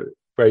sells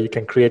where you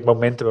can create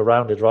momentum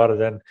around it rather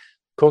than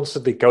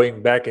constantly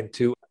going back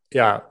into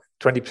 20%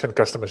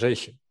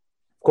 customization.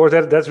 Of course,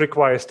 that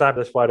requires time.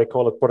 That's why they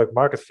call it product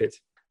market fit.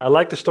 I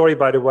like the story,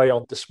 by the way,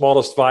 on the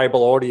smallest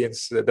viable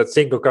audience, that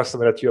single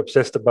customer that you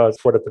obsessed about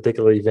for the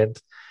particular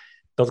event.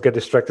 Don't get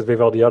distracted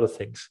with all the other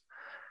things.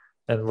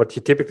 And what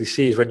you typically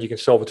see is when you can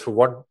solve it for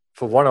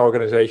one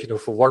organization or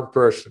for one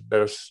person,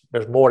 there's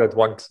more that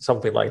want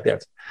something like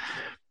that.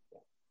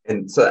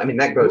 And so, I mean,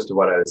 that goes to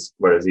what I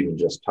was even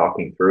just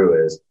talking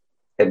through is,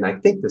 and I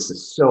think this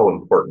is so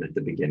important at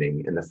the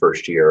beginning in the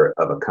first year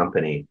of a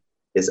company,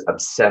 is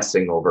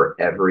obsessing over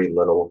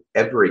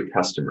every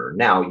customer.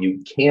 Now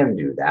you can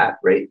do that,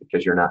 right?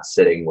 Because you're not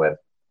sitting with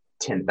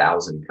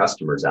 10,000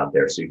 customers out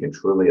there. So you can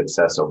truly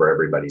obsess over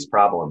everybody's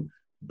problem.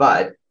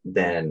 But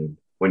then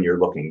when you're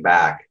looking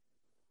back,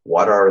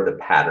 what are the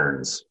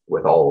patterns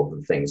with all of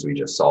the things we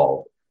just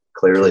solved?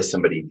 Clearly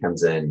somebody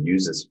comes in,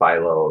 uses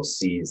Philo,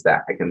 sees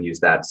that I can use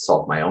that to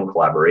solve my own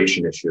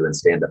collaboration issue and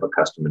stand up a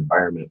custom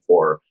environment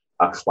for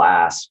a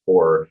class,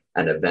 for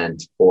an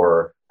event,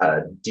 for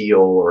a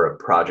deal or a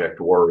project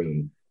war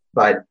room.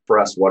 But for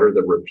us, what are the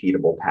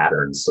repeatable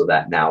patterns so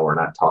that now we're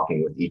not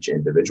talking with each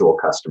individual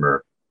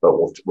customer, but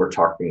we're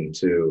talking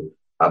to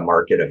a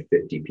market of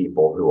 50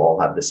 people who all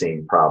have the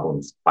same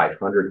problems,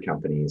 500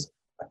 companies,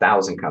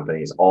 1,000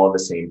 companies, all have the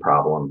same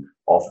problem,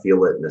 all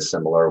feel it in a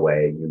similar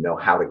way. You know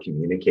how to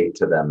communicate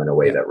to them in a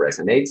way that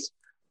resonates.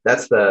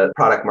 That's the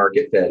product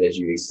market fit. As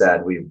you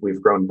said, we've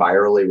grown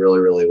virally really,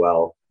 really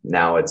well.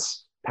 Now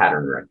it's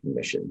pattern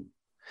recognition.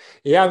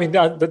 Yeah, I mean,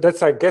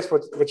 that's, I guess,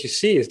 what you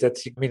see is that,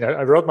 I mean,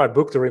 I wrote my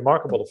book, The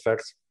Remarkable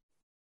Effect.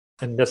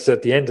 And that's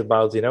at the end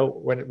about,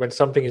 when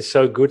something is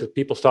so good that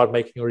people start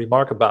making a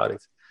remark about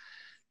it.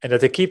 And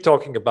that they keep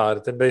talking about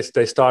it, and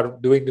they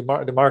start doing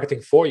the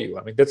marketing for you.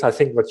 I mean, that's, I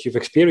think, what you've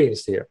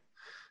experienced here,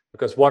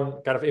 because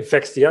one kind of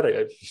infects the other.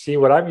 If you see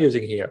what I'm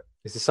using here,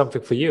 this is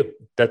something for you.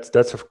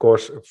 That's of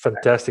course a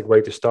fantastic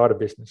way to start a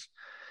business.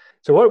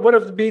 So what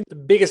have been the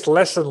biggest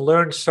lesson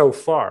learned so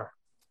far,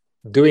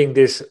 doing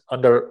this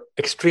under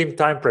extreme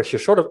time pressure,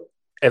 sort of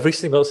every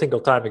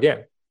single time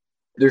again?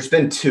 There's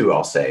been two,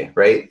 I'll say,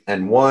 right?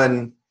 And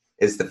one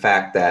is the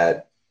fact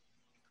that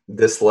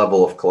this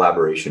level of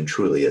collaboration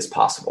truly is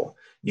possible.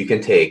 You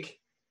can take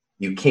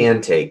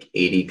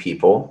 80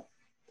 people,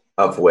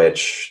 of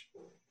which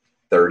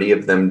 30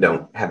 of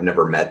them have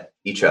never met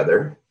each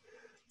other.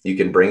 You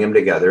can bring them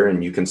together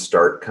and you can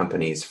start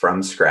companies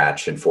from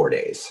scratch in 4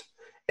 days.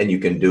 And you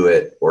can do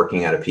it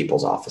working out of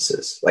people's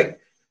offices. Like,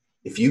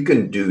 if you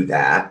can do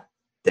that,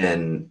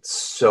 then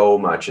so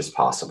much is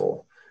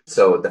possible.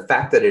 So the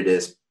fact that it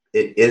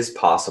is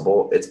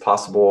possible, it's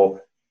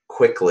possible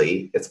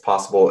quickly, it's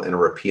possible in a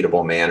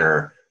repeatable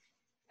manner,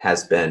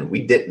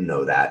 we didn't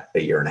know that a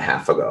year and a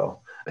half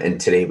ago,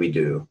 and today we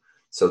do.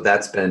 So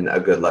that's been a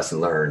good lesson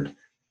learned.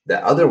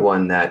 The other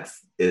one that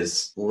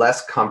is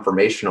less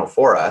confirmational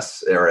for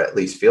us, or at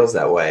least feels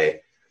that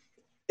way,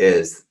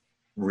 is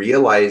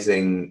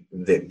realizing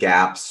the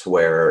gaps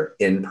where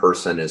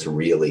in-person is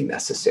really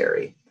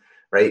necessary,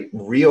 right?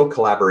 Real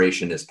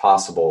collaboration is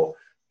possible,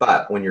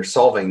 but when you're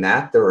solving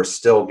that, there are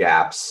still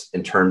gaps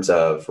in terms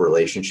of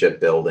relationship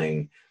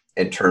building,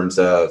 in terms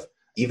of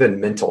even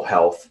mental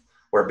health,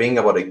 where being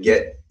able to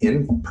get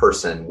in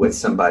person with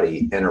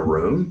somebody in a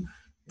room,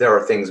 there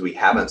are things we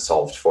haven't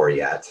solved for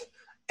yet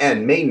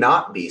and may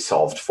not be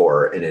solved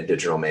for in a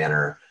digital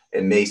manner.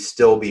 It may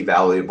still be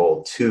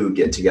valuable to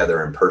get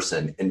together in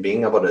person, and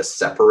being able to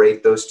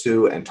separate those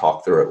two and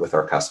talk through it with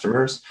our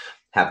customers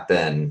have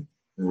been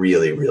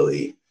really,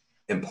 really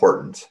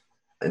important,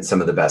 and some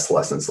of the best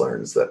lessons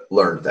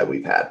learned that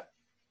we've had.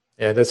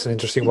 Yeah, that's an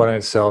interesting one in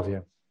itself.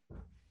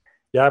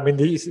 Yeah. I mean,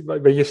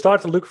 when you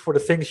start to look for the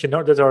things,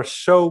 that are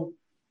so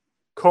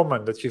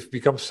common that you've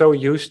become so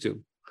used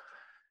to.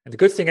 And the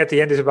good thing at the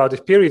end is about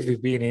this period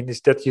we've been in is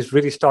that you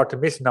really start to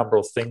miss a number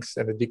of things,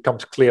 and it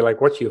becomes clear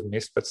like what you've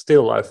missed. But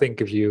still, I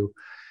think if you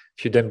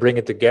then bring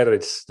it together,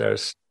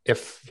 there's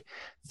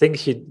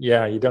things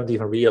you don't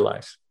even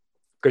realize,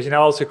 because you're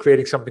now also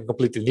creating something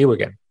completely new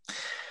again.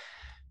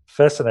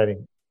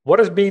 Fascinating. What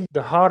has been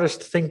the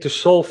hardest thing to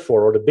solve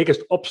for, or the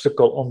biggest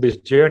obstacle on this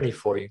journey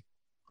for you?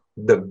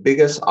 The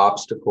biggest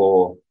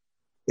obstacle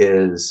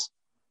is,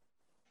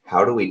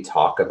 how do we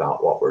talk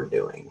about what we're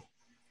doing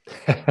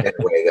in a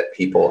way that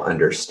people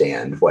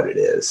understand what it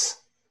is?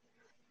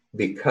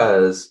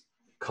 Because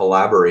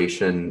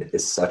collaboration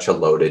is such a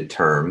loaded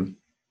term.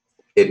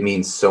 It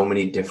means so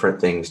many different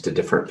things to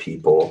different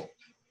people.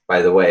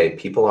 By the way,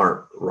 people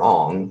aren't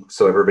wrong.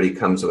 So everybody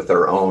comes with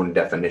their own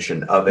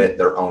definition of it,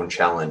 their own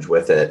challenge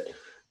with it.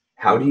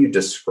 How do you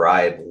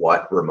describe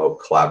what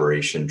remote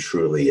collaboration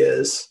truly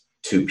is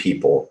to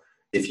people?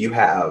 If you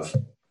have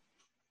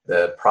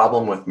the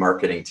problem with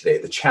marketing today,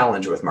 the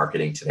challenge with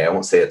marketing today, I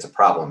won't say it's a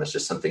problem, it's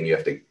just something you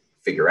have to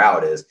figure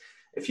out, is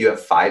if you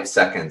have 5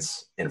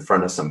 seconds in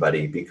front of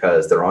somebody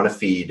because they're on a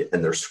feed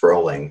and they're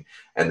scrolling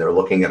and they're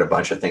looking at a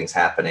bunch of things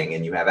happening,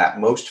 and you have at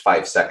most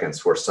 5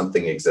 seconds where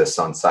something exists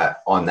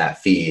on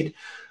that feed,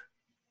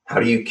 how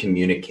do you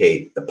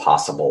communicate the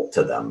possible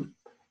to them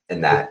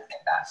in that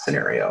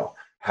scenario?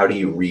 How do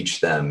you reach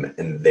them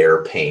in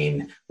their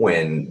pain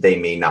when they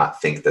may not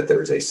think that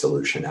there's a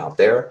solution out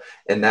there?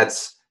 And that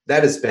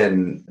has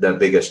been the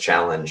biggest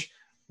challenge.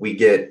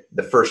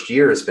 The first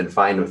year has been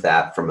fine with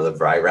that from the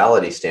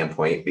virality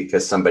standpoint,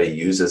 because somebody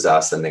uses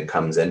us and then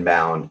comes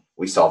inbound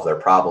we solve their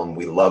problem.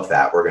 We love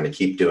that. We're going to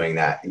keep doing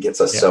that. It gets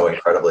us so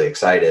incredibly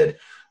excited.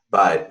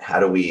 But how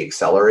do we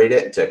accelerate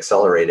it? To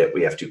accelerate it,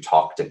 we have to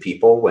talk to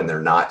people when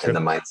they're not in the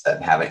mindset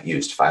and haven't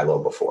used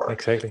Philo before.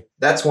 Exactly.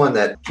 That's one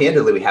that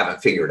candidly we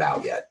haven't figured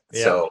out yet.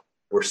 Yeah. So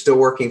we're still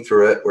working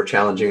through it. We're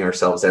challenging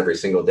ourselves every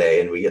single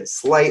day, and we get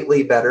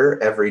slightly better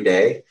every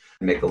day.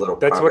 Make a little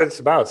That's progress. What it's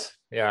about.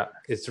 Yeah.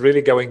 It's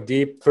really going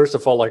deep. First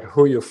of all, like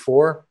who you're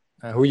for,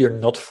 who you're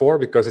not for,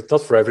 because it's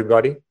not for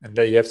everybody. And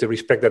then you have to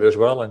respect that as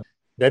well. And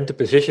then to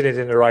position it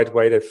in the right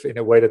way, in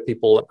a way that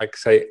people like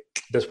say,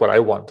 that's what I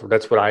want, or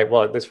that's what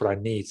I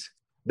need.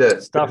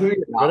 But that's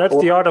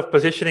the art of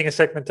positioning and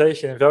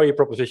segmentation and value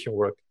proposition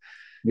work.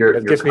 You're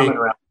coming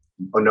around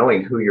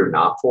knowing who you're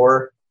not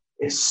for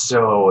is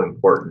so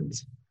important,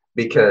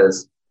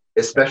 because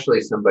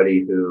especially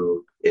somebody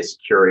who is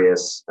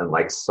curious and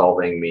likes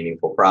solving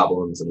meaningful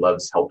problems and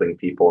loves helping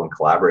people and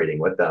collaborating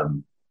with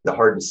them. The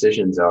hard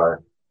decisions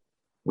are,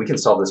 we can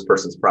solve this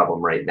person's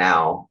problem right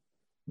now,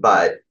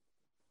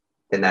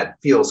 and that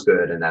feels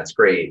good and that's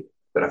great.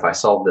 But if I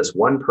solve this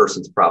one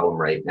person's problem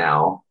right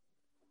now,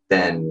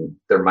 then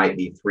there might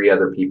be 3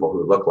 other people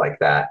who look like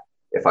that.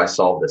 If I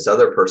solve this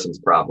other person's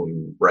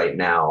problem right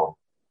now,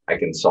 I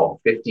can solve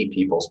 50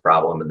 people's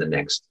problem in the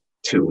next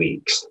 2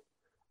 weeks.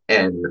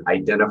 And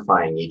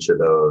identifying each of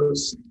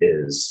those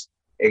is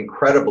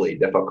incredibly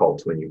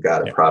difficult when you've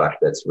got a product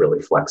that's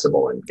really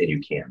flexible and you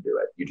can do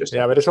it.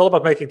 But it's all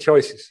about making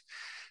choices.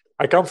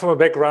 I come from a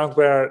background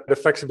where the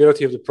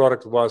flexibility of the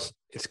product was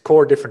its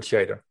core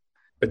differentiator.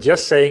 But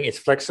just saying it's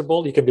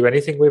flexible, you can do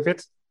anything with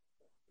it,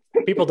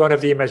 people don't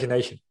have the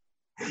imagination.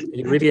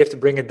 You really have to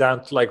bring it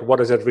down to like, what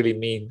does that really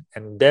mean?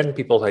 And then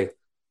people say,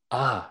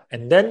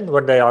 and then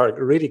when they are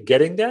really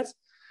getting that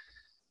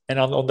and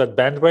on that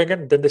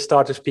bandwagon, then they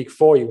start to speak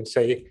for you and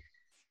say,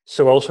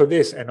 so also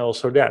this and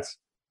also that.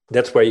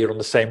 That's where you're on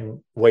the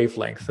same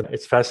wavelength.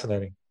 It's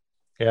fascinating.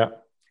 Yeah.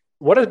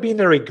 What has been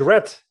a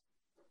regret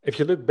if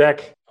you look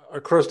back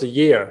across the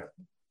year?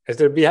 Has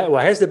there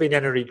been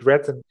any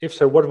regret? And if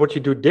so, what would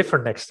you do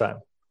different next time?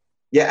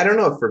 Yeah, I don't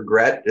know if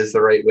regret is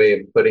the right way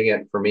of putting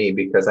it for me,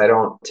 because I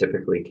don't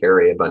typically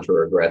carry a bunch of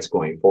regrets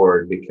going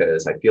forward,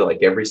 because I feel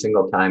like every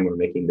single time we're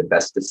making the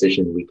best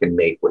decision we can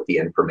make with the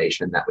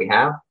information that we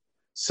have.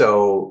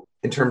 So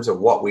in terms of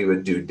what we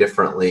would do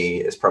differently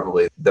is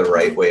probably the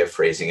right way of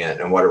phrasing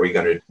it. And what are we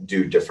going to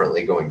do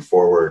differently going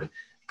forward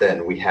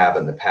than we have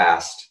in the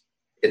past?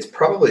 It's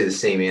probably the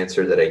same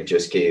answer that I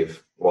just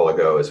gave a while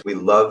ago, is we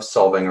love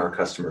solving our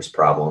customers'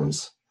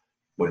 problems.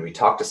 When we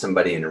talk to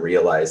somebody and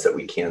realize that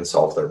we can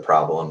solve their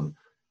problem,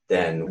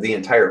 then the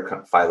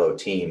entire Philo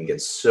team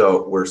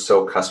we're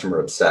so customer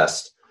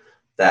obsessed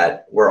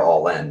that we're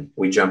all in.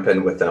 We jump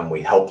in with them,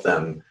 we help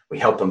them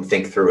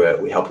think through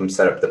it, we help them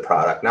set up the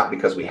product, not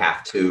because we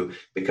have to,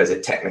 because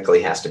it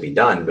technically has to be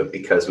done, but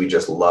because we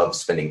just love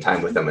spending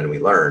time with them and we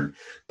learn.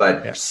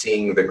 But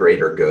seeing the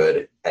greater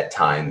good at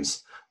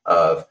times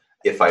of,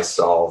 if I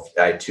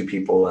had 2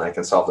 people and I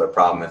can solve their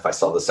problem, if I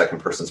solve the second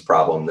person's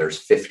problem, there's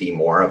 50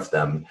 more of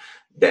them.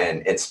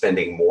 Then it's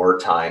spending more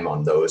time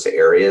on those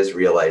areas,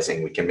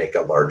 realizing we can make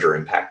a larger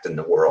impact in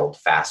the world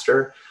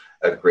faster.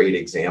 A great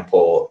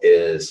example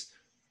is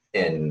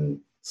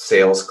in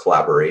sales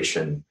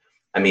collaboration.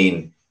 I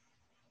mean,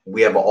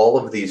 we have all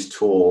of these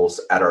tools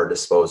at our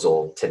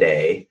disposal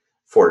today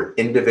for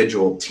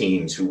individual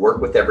teams who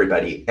work with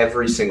everybody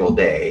every single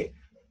day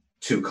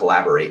to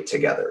collaborate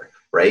together.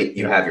 Right?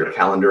 You have your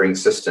calendaring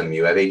system,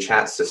 you have a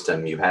chat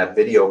system, you have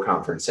video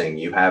conferencing,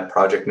 you have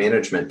project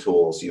management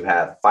tools, you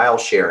have file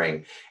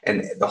sharing,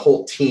 and the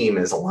whole team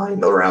is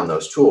aligned around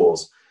those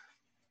tools.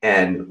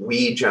 And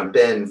we jump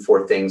in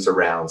for things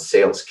around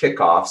sales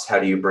kickoffs. How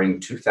do you bring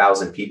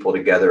 2,000 people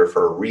together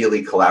for a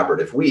really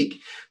collaborative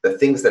week? The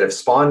things that have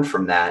spawned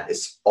from that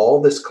is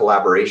all this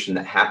collaboration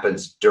that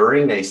happens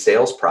during a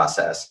sales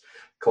process,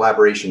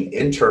 collaboration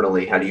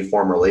internally. How do you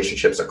form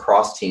relationships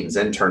across teams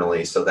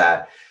internally so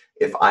that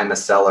if I'm a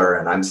seller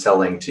and I'm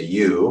selling to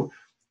you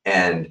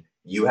and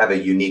you have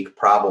a unique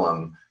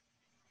problem,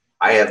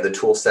 I have the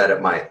tool set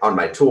on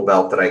my tool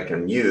belt that I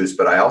can use,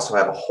 but I also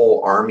have a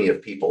whole army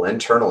of people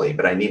internally,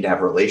 but I need to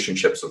have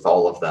relationships with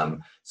all of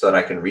them so that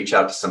I can reach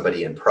out to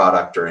somebody in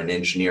product or in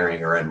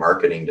engineering or in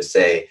marketing to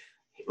say,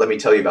 let me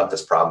tell you about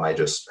this problem I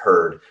just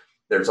heard.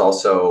 There's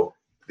also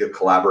the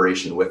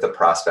collaboration with the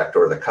prospect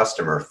or the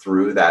customer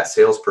through that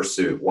sales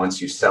pursuit.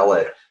 Once you sell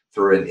it,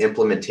 through an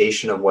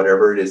implementation of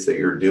whatever it is that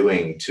you're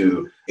doing,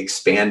 to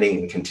expanding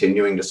and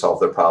continuing to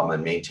solve the problem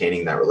and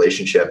maintaining that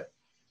relationship.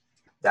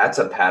 That's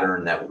a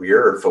pattern that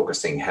we're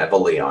focusing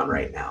heavily on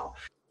right now.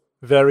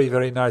 Very,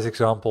 very nice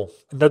example.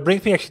 And that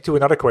brings me actually to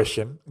another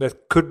question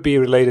that could be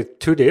related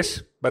to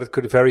this, but it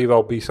could very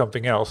well be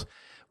something else.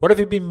 What have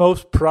you been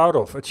most proud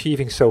of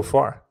achieving so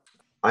far?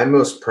 I'm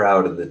most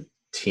proud of the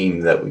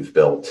team that we've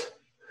built.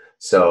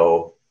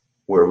 So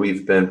where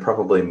we've been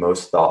probably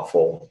most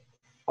thoughtful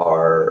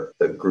are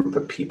the group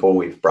of people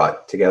we've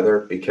brought together,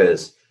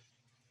 because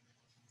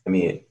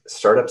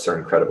startups are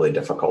incredibly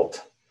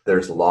difficult.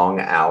 There's long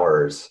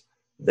hours,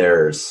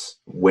 there's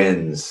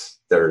wins,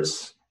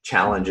 there's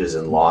challenges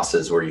and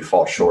losses where you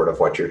fall short of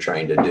what you're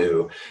trying to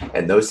do.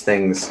 And those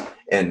things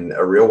in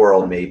a real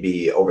world may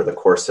be over the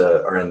course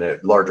of, or in the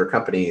larger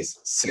companies,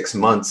 6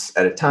 months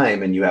at a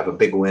time. And you have a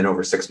big win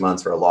over 6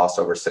 months or a loss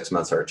over 6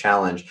 months or a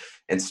challenge.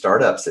 In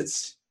startups,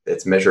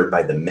 it's measured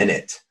by the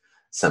minute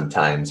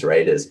sometimes,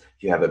 right? Is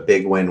you have a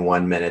big win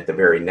 1 minute, the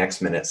very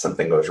next minute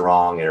something goes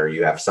wrong, or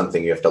you have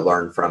something you have to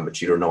learn from,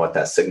 but you don't know what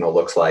that signal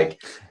looks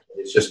like.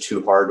 It's just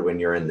too hard when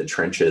you're in the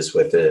trenches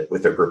with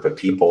a group of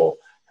people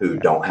who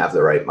don't have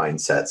the right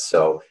mindset.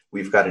 So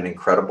we've got an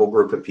incredible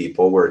group of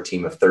people. We're a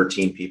team of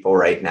 13 people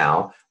right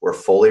now.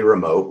 We're fully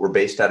remote. We're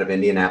based out of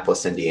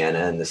Indianapolis,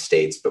 Indiana in the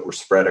States, but we're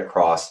spread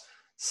across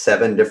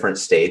 7 different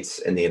states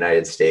in the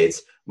United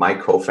States. My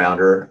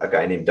co-founder, a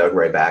guy named Doug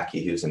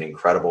Rybacki, who's an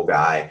incredible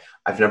guy.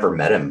 I've never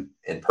met him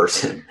in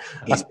person.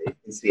 He's based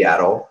in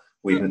Seattle.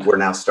 We're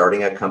now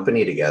starting a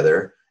company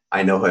together.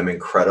 I know him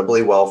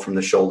incredibly well from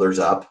the shoulders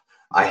up.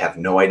 I have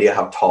no idea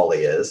how tall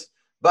he is,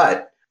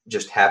 but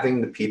just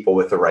having the people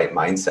with the right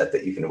mindset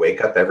that you can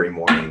wake up every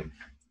morning,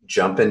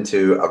 jump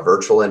into a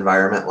virtual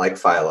environment like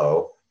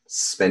Philo,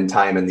 spend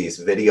time in these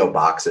video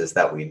boxes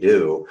that we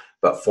do,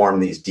 but form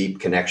these deep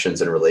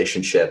connections and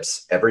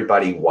relationships,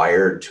 everybody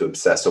wired to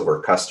obsess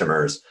over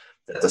customers,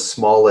 that the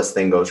smallest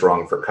thing goes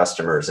wrong for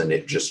customers and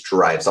it just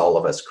drives all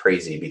of us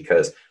crazy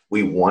because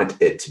we want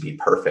it to be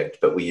perfect,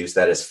 but we use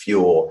that as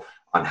fuel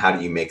on how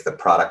do you make the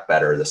product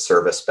better, the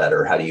service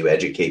better, how do you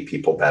educate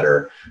people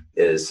better.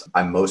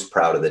 I'm most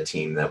proud of the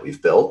team that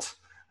we've built.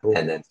 Cool.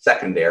 And then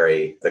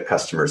secondary, the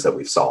customers that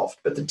we've solved,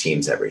 but the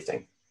team's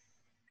everything.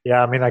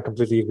 Yeah, I mean, I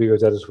completely agree with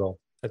that as well.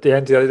 At the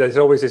end, there's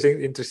always this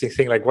interesting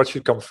thing, like what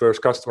should come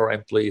first, customer or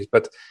employees?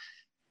 But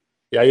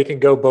yeah, you can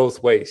go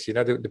both ways. You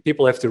know, the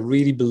people have to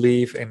really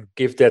believe and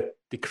give that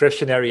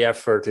discretionary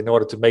effort in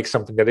order to make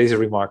something that is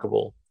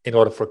remarkable, in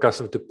order for a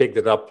customer to pick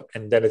that up.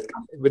 And then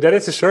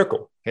it's a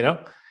circle, you know?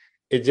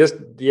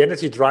 The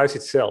energy drives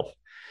itself.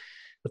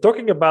 But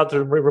talking about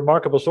the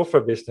remarkable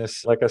software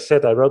business, like I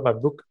said, I wrote my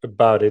book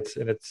about it,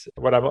 and it's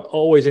what I'm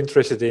always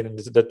interested in, and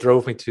that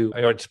drove me to,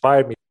 or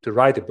inspired me to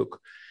write a book,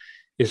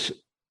 is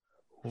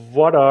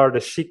what are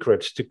the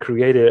secrets to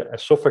create a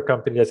software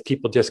company that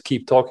people just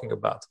keep talking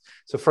about?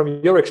 So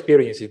from your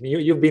experience,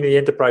 you've been in the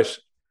enterprise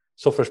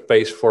software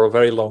space for a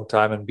very long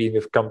time and been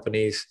with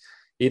companies,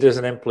 either as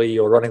an employee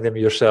or running them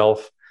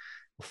yourself,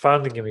 or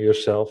founding them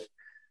yourself.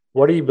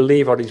 What do you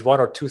believe are these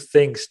 1 or 2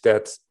 things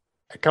that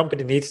a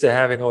company needs to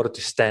have in order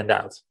to stand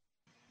out?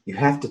 You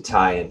have to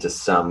tie into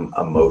some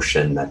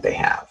emotion that they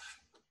have,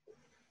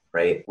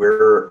 right?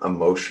 We're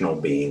emotional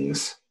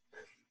beings,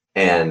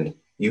 and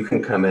you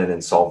can come in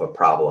and solve a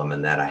problem,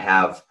 and that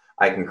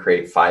I can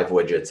create 5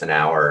 widgets an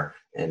hour.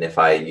 And if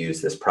I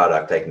use this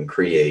product, I can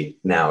create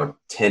now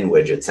 10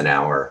 widgets an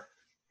hour.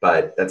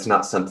 But that's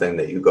not something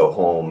that you go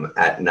home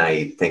at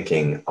night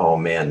thinking, oh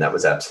man, that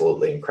was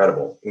absolutely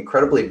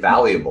incredibly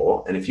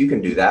valuable. And if you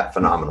can do that,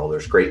 phenomenal.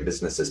 There's great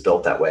businesses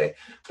built that way.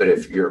 But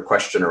if your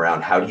question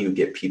around how do you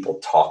get people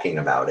talking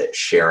about it,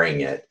 sharing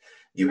it,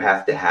 you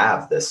have to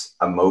have this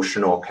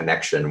emotional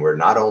connection where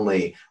not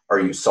only are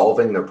you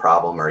solving their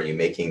problem, are you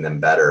making them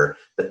better,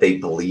 but they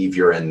believe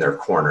you're in their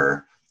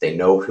corner. They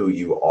know who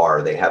you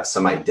are. They have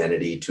some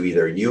identity to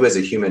either you as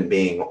a human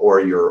being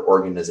or your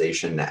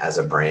organization as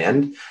a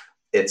brand.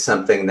 It's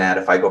something that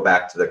if I go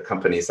back to the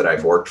companies that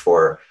I've worked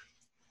for,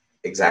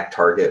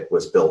 ExactTarget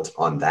was built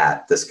on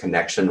that, this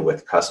connection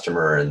with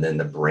customer, and then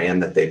the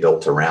brand that they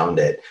built around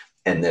it,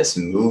 and this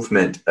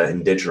movement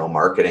in digital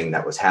marketing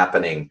that was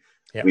happening.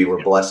 Yep. We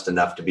were blessed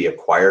enough to be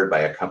acquired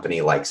by a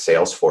company like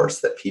Salesforce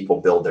that people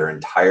build their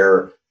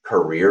entire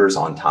careers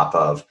on top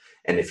of.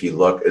 And if you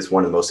look, it's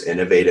one of the most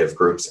innovative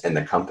groups in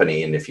the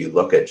company. And if you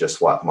look at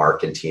just what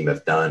Mark and team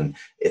have done,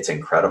 it's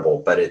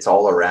incredible. But it's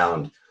all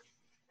around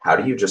how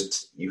do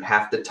you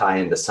have to tie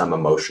into some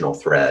emotional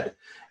thread.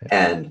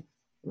 And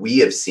we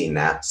have seen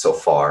that so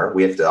far.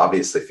 We have to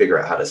obviously figure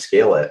out how to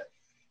scale it.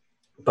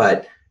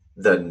 But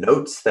the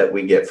notes that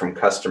we get from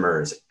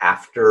customers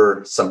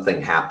after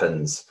something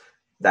happens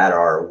that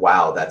are,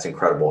 wow, that's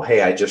incredible.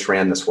 Hey, I just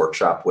ran this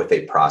workshop with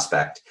a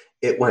prospect.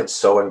 It went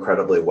so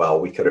incredibly well.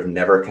 We could have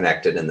never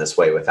connected in this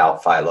way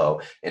without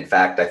Philo. In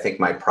fact, I think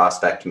my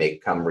prospect may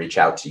come reach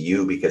out to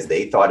you because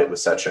they thought it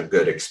was such a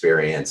good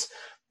experience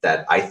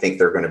that I think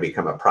they're going to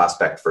become a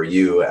prospect for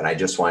you. And I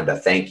just wanted to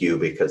thank you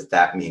because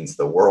that means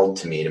the world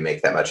to me to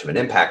make that much of an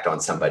impact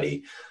on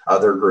somebody.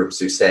 Other groups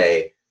who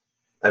say,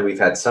 and we've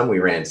had some we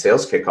ran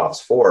sales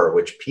kickoffs for,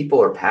 which people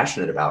are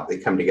passionate about. They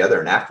come together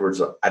and afterwards,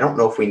 I don't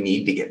know if we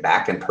need to get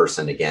back in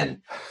person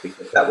again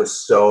because that was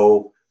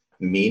so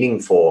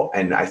meaningful.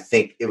 And I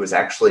think it was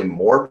actually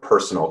more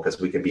personal because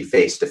we could be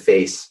face to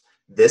face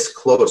this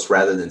close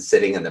rather than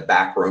sitting in the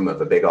back room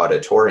of a big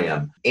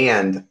auditorium.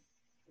 And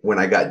when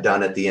I got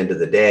done at the end of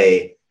the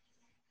day,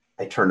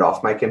 I turned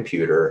off my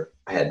computer.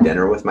 I had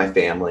dinner with my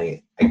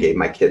family. I gave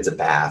my kids a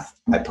bath.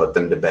 I put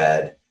them to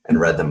bed and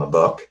read them a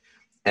book.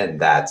 And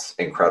that's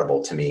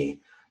incredible to me.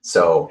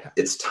 So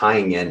it's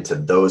tying into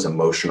those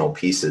emotional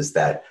pieces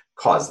that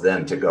cause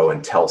them to go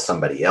and tell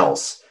somebody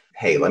else,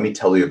 hey, let me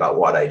tell you about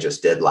what I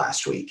just did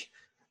last week.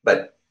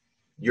 But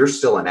you're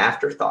still an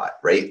afterthought,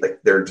 right? Like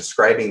they're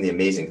describing the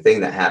amazing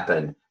thing that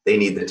happened. They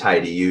need the tie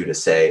to you to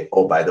say,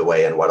 oh, by the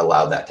way, and what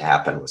allowed that to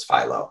happen was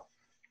Philo.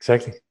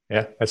 Exactly.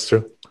 Yeah, that's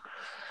true.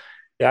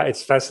 Yeah,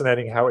 it's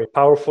fascinating how a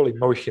powerful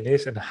emotion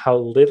is and how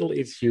little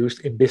it's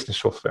used in business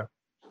software.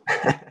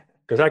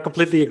 Because I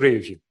completely agree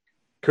with you.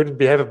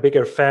 Couldn't have a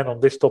bigger fan on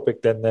this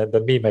topic than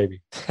me,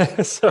 maybe.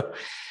 So,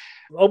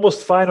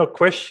 almost final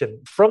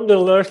question. From the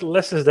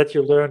lessons that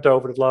you learned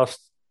over the last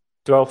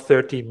 12,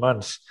 13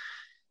 months,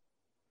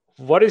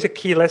 what is a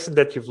key lesson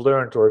that you've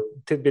learned or a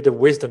tidbit of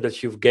wisdom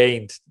that you've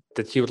gained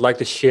that you would like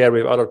to share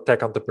with other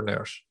tech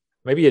entrepreneurs?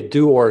 Maybe a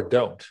do or a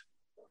don't.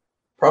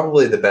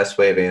 Probably the best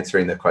way of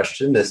answering the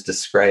question is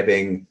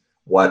describing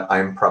what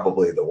I'm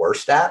probably the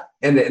worst at.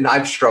 And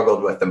I've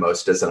struggled with the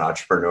most as an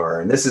entrepreneur.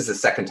 And this is the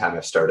second time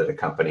I've started a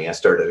company. I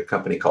started a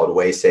company called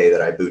Waysay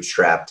that I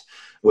bootstrapped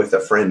with a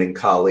friend and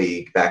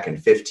colleague back in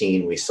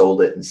 15. We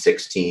sold it in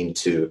 16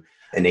 to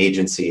an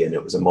agency, and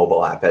it was a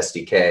mobile app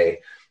SDK.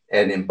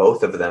 And in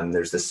both of them,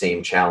 there's the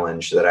same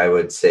challenge that I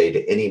would say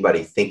to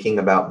anybody thinking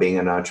about being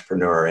an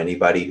entrepreneur,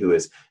 anybody who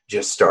is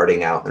just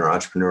starting out in their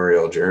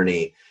entrepreneurial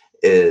journey,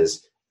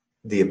 is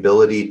the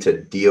ability to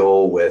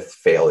deal with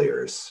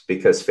failures,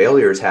 because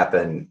failures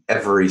happen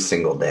every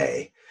single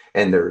day.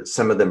 And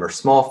some of them are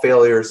small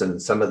failures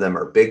and some of them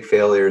are big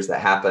failures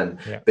that happen.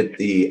 Yeah. But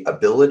the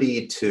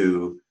ability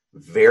to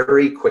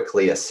very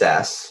quickly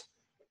assess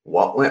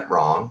what went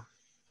wrong,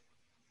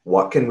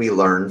 what can we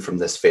learn from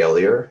this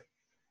failure,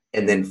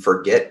 and then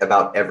forget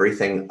about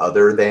everything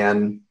other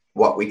than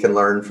what we can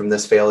learn from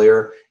this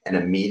failure and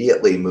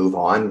immediately move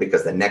on,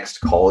 because the next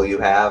call you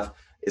have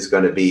is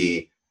going to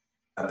be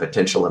a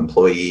potential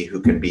employee who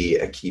can be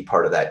a key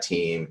part of that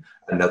team,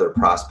 another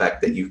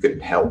prospect that you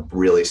could help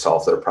really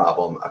solve their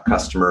problem, a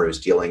customer who's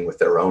dealing with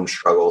their own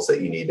struggles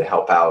that you need to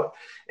help out,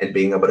 and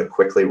being able to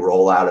quickly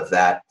roll out of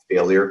that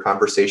failure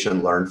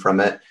conversation, learn from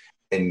it,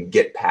 and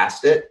get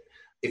past it.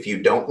 If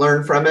you don't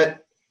learn from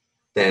it,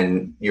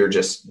 then you're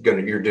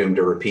doomed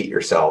to repeat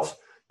yourself.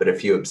 But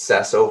if you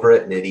obsess over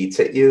it and it eats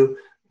at you,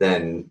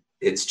 then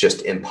it's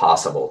just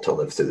impossible to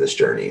live through this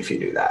journey if you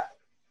do that.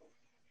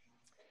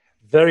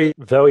 Very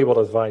valuable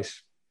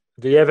advice.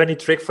 Do you have any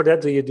trick for that?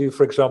 Do you do,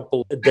 for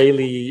example, a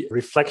daily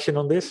reflection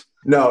on this?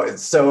 No.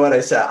 So what I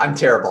said, I'm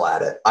terrible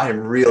at it. I am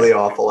really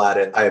awful at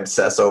it. I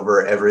obsess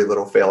over every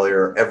little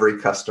failure, every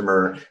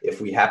customer. If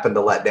we happen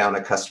to let down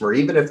a customer,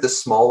 even if the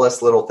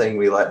smallest little thing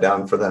we let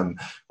down for them,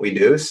 we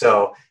do.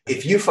 So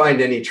if you find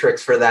any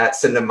tricks for that,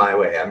 send them my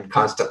way. I'm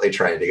constantly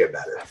trying to get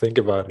better. Think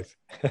about it.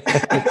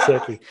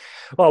 Exactly.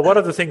 Well, one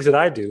of the things that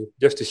I do,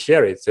 just to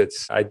share it,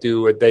 I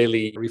do a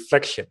daily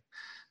reflection.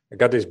 I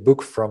got this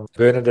book from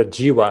Bernadette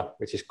Jiwa,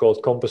 which is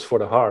called Compass for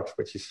the Heart,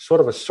 which is sort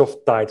of a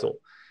soft title.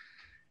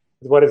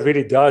 What it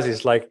really does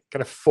is like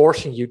kind of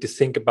forcing you to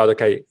think about,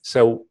 okay,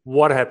 so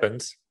what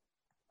happened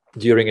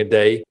during a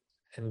day?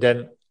 And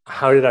then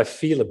how did I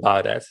feel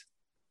about that?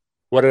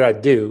 What did I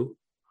do?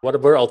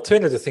 What were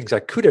alternative things I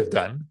could have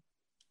done?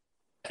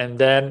 And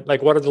then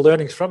like, what are the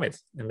learnings from it?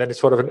 And then it's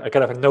sort of a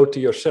kind of a note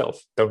to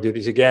yourself. Don't do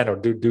this again, or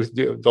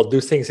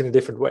do things in a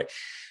different way.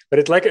 But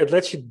it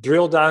lets you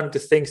drill down to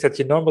things that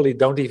you normally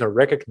don't even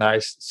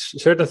recognize.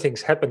 Certain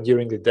things happen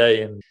during the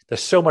day, and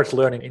there's so much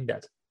learning in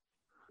that.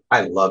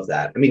 I love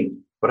that. I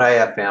mean, what I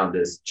have found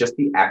is just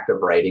the act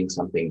of writing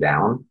something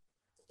down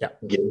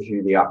gives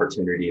you the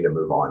opportunity to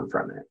move on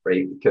from it,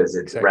 right? Because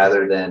it's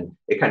rather than,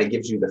 it kind of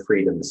gives you the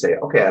freedom to say,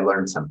 okay, I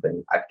learned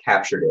something. I've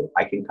captured it.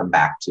 I can come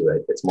back to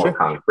it. It's more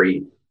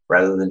concrete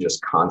rather than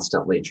just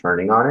constantly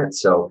churning on it.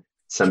 So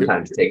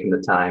sometimes taking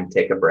the time,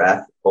 take a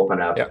breath,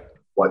 open up.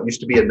 What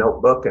used to be a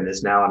notebook and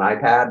is now an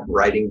iPad,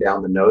 writing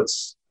down the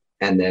notes,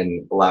 and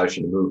then allows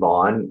you to move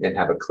on and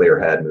have a clear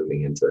head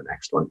moving into the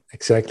next one.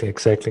 Exactly.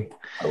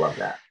 I love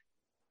that.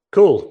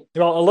 Cool.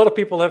 Well, a lot of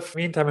people have,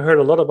 meantime, heard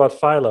a lot about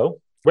Philo.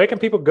 Where can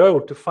people go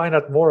to find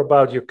out more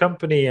about your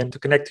company and to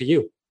connect to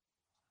you?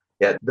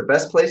 Yeah, the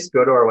best place,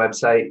 go to our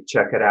website,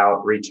 check it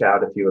out, reach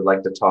out if you would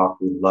like to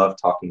talk. We love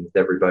talking with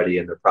everybody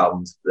and their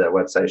problems. The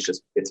website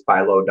is it's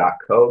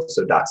philo.co,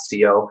 so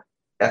 .co,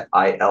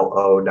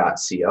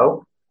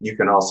 philo.co. You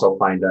can also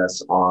find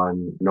us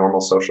on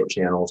normal social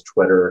channels,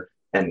 Twitter,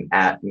 and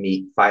at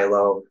Meet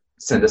Philo.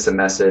 Send us a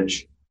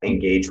message,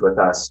 engage with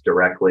us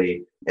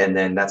directly. And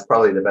then that's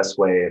probably the best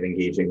way of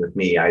engaging with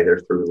me, either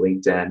through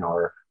LinkedIn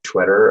or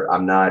Twitter.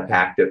 I'm not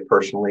active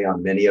personally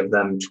on many of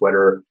them.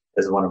 Twitter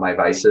is one of my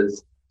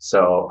vices.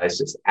 So it's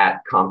just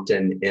at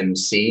Compton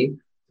MC.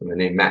 So my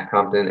name, Matt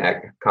Compton,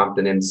 at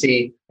Compton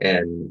MC,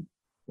 and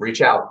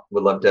reach out.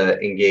 Would love to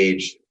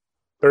engage.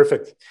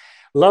 Perfect.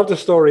 Love the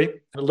story.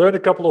 I learned a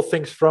couple of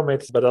things from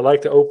it, but I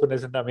like the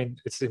openness. And I mean,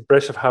 it's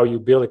impressive how you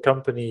build a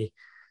company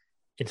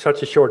in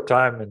such a short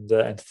time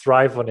and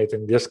thrive on it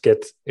and just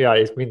get,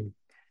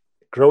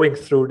 growing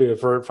through the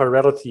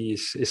virality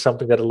is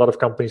something that a lot of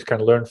companies can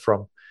learn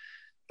from,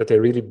 that they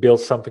really build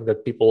something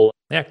that people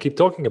keep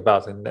talking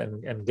about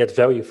and get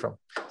value from.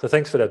 So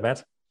thanks for that,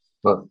 Matt.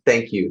 Well,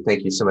 thank you.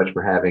 Thank you so much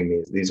for having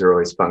me. These are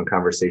always fun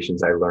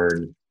conversations. I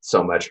learned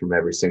so much from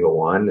every single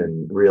one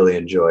and really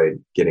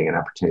enjoyed getting an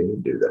opportunity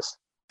to do this.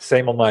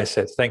 Same on my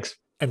side, thanks.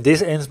 And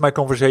this ends my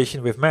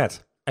conversation with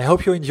Matt. I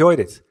hope you enjoyed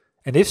it.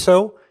 And if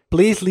so,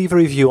 please leave a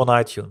review on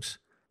iTunes.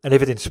 And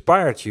if it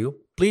inspired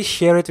you, please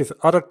share it with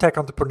other tech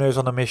entrepreneurs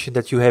on a mission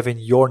that you have in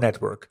your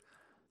network.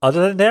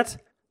 Other than that,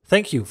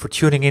 thank you for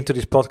tuning into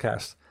this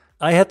podcast.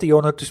 I had the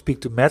honor to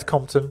speak to Matt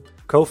Compton,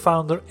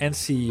 co-founder and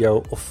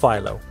CEO of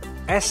Philo.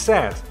 As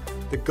said,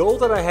 the goal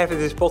that I have with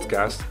this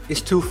podcast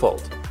is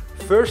twofold.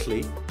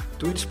 Firstly,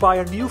 to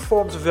inspire new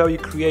forms of value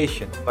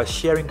creation by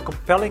sharing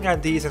compelling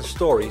ideas and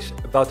stories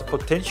about the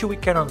potential we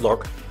can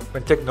unlock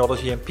when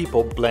technology and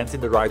people blend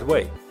in the right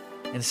way.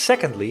 And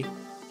secondly,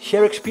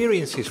 share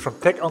experiences from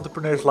tech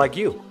entrepreneurs like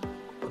you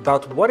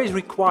about what is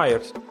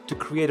required to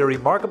create a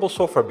remarkable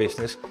software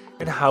business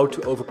and how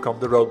to overcome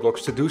the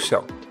roadblocks to do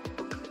so.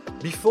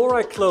 Before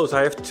I close,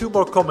 I have 2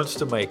 more comments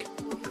to make.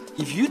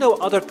 If you know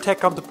other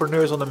tech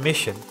entrepreneurs on a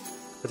mission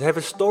that have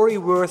a story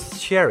worth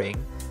sharing,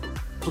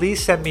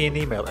 please send me an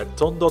email at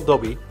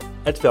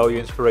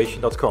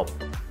ton.dobby@valueinspiration.com.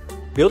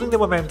 Building the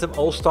momentum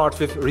all starts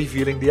with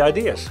revealing the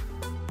ideas.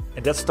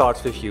 And that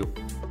starts with you.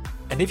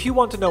 And if you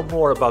want to know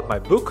more about my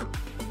book,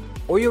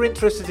 or you're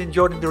interested in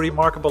joining the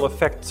Remarkable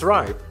Effect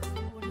Tribe,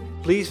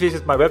 please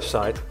visit my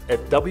website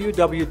at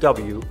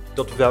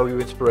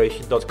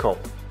www.valueinspiration.com.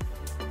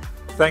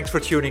 Thanks for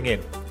tuning in.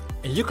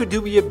 And you could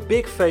do me a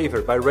big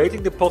favor by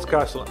rating the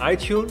podcast on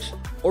iTunes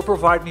or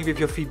provide me with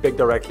your feedback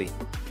directly.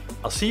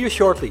 I'll see you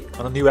shortly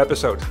on a new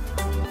episode.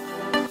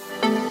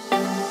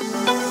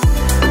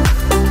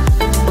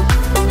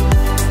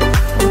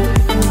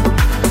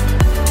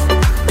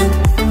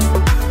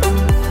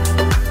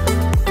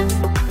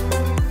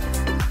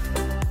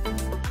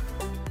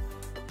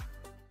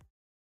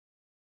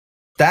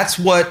 That's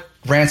what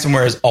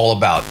ransomware is all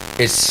about.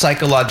 It's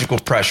psychological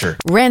pressure.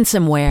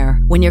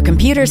 Ransomware, when your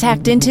computer's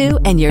hacked into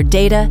and your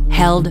data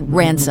held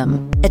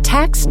ransom.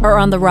 Attacks are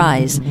on the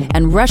rise,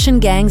 and Russian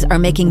gangs are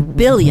making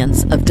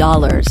billions of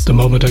dollars. The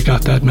moment I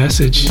got that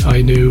message,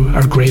 I knew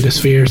our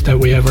greatest fears that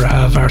we ever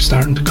have are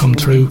starting to come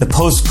true. The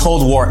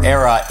post-Cold War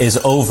era is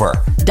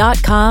over.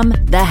 .com,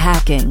 The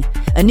Hacking.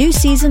 A new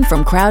season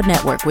from Crowd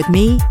Network with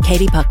me,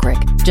 Katie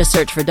Puckrick. Just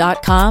search for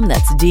 .com,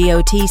 that's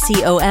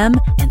DOTCOM,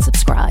 and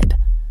subscribe.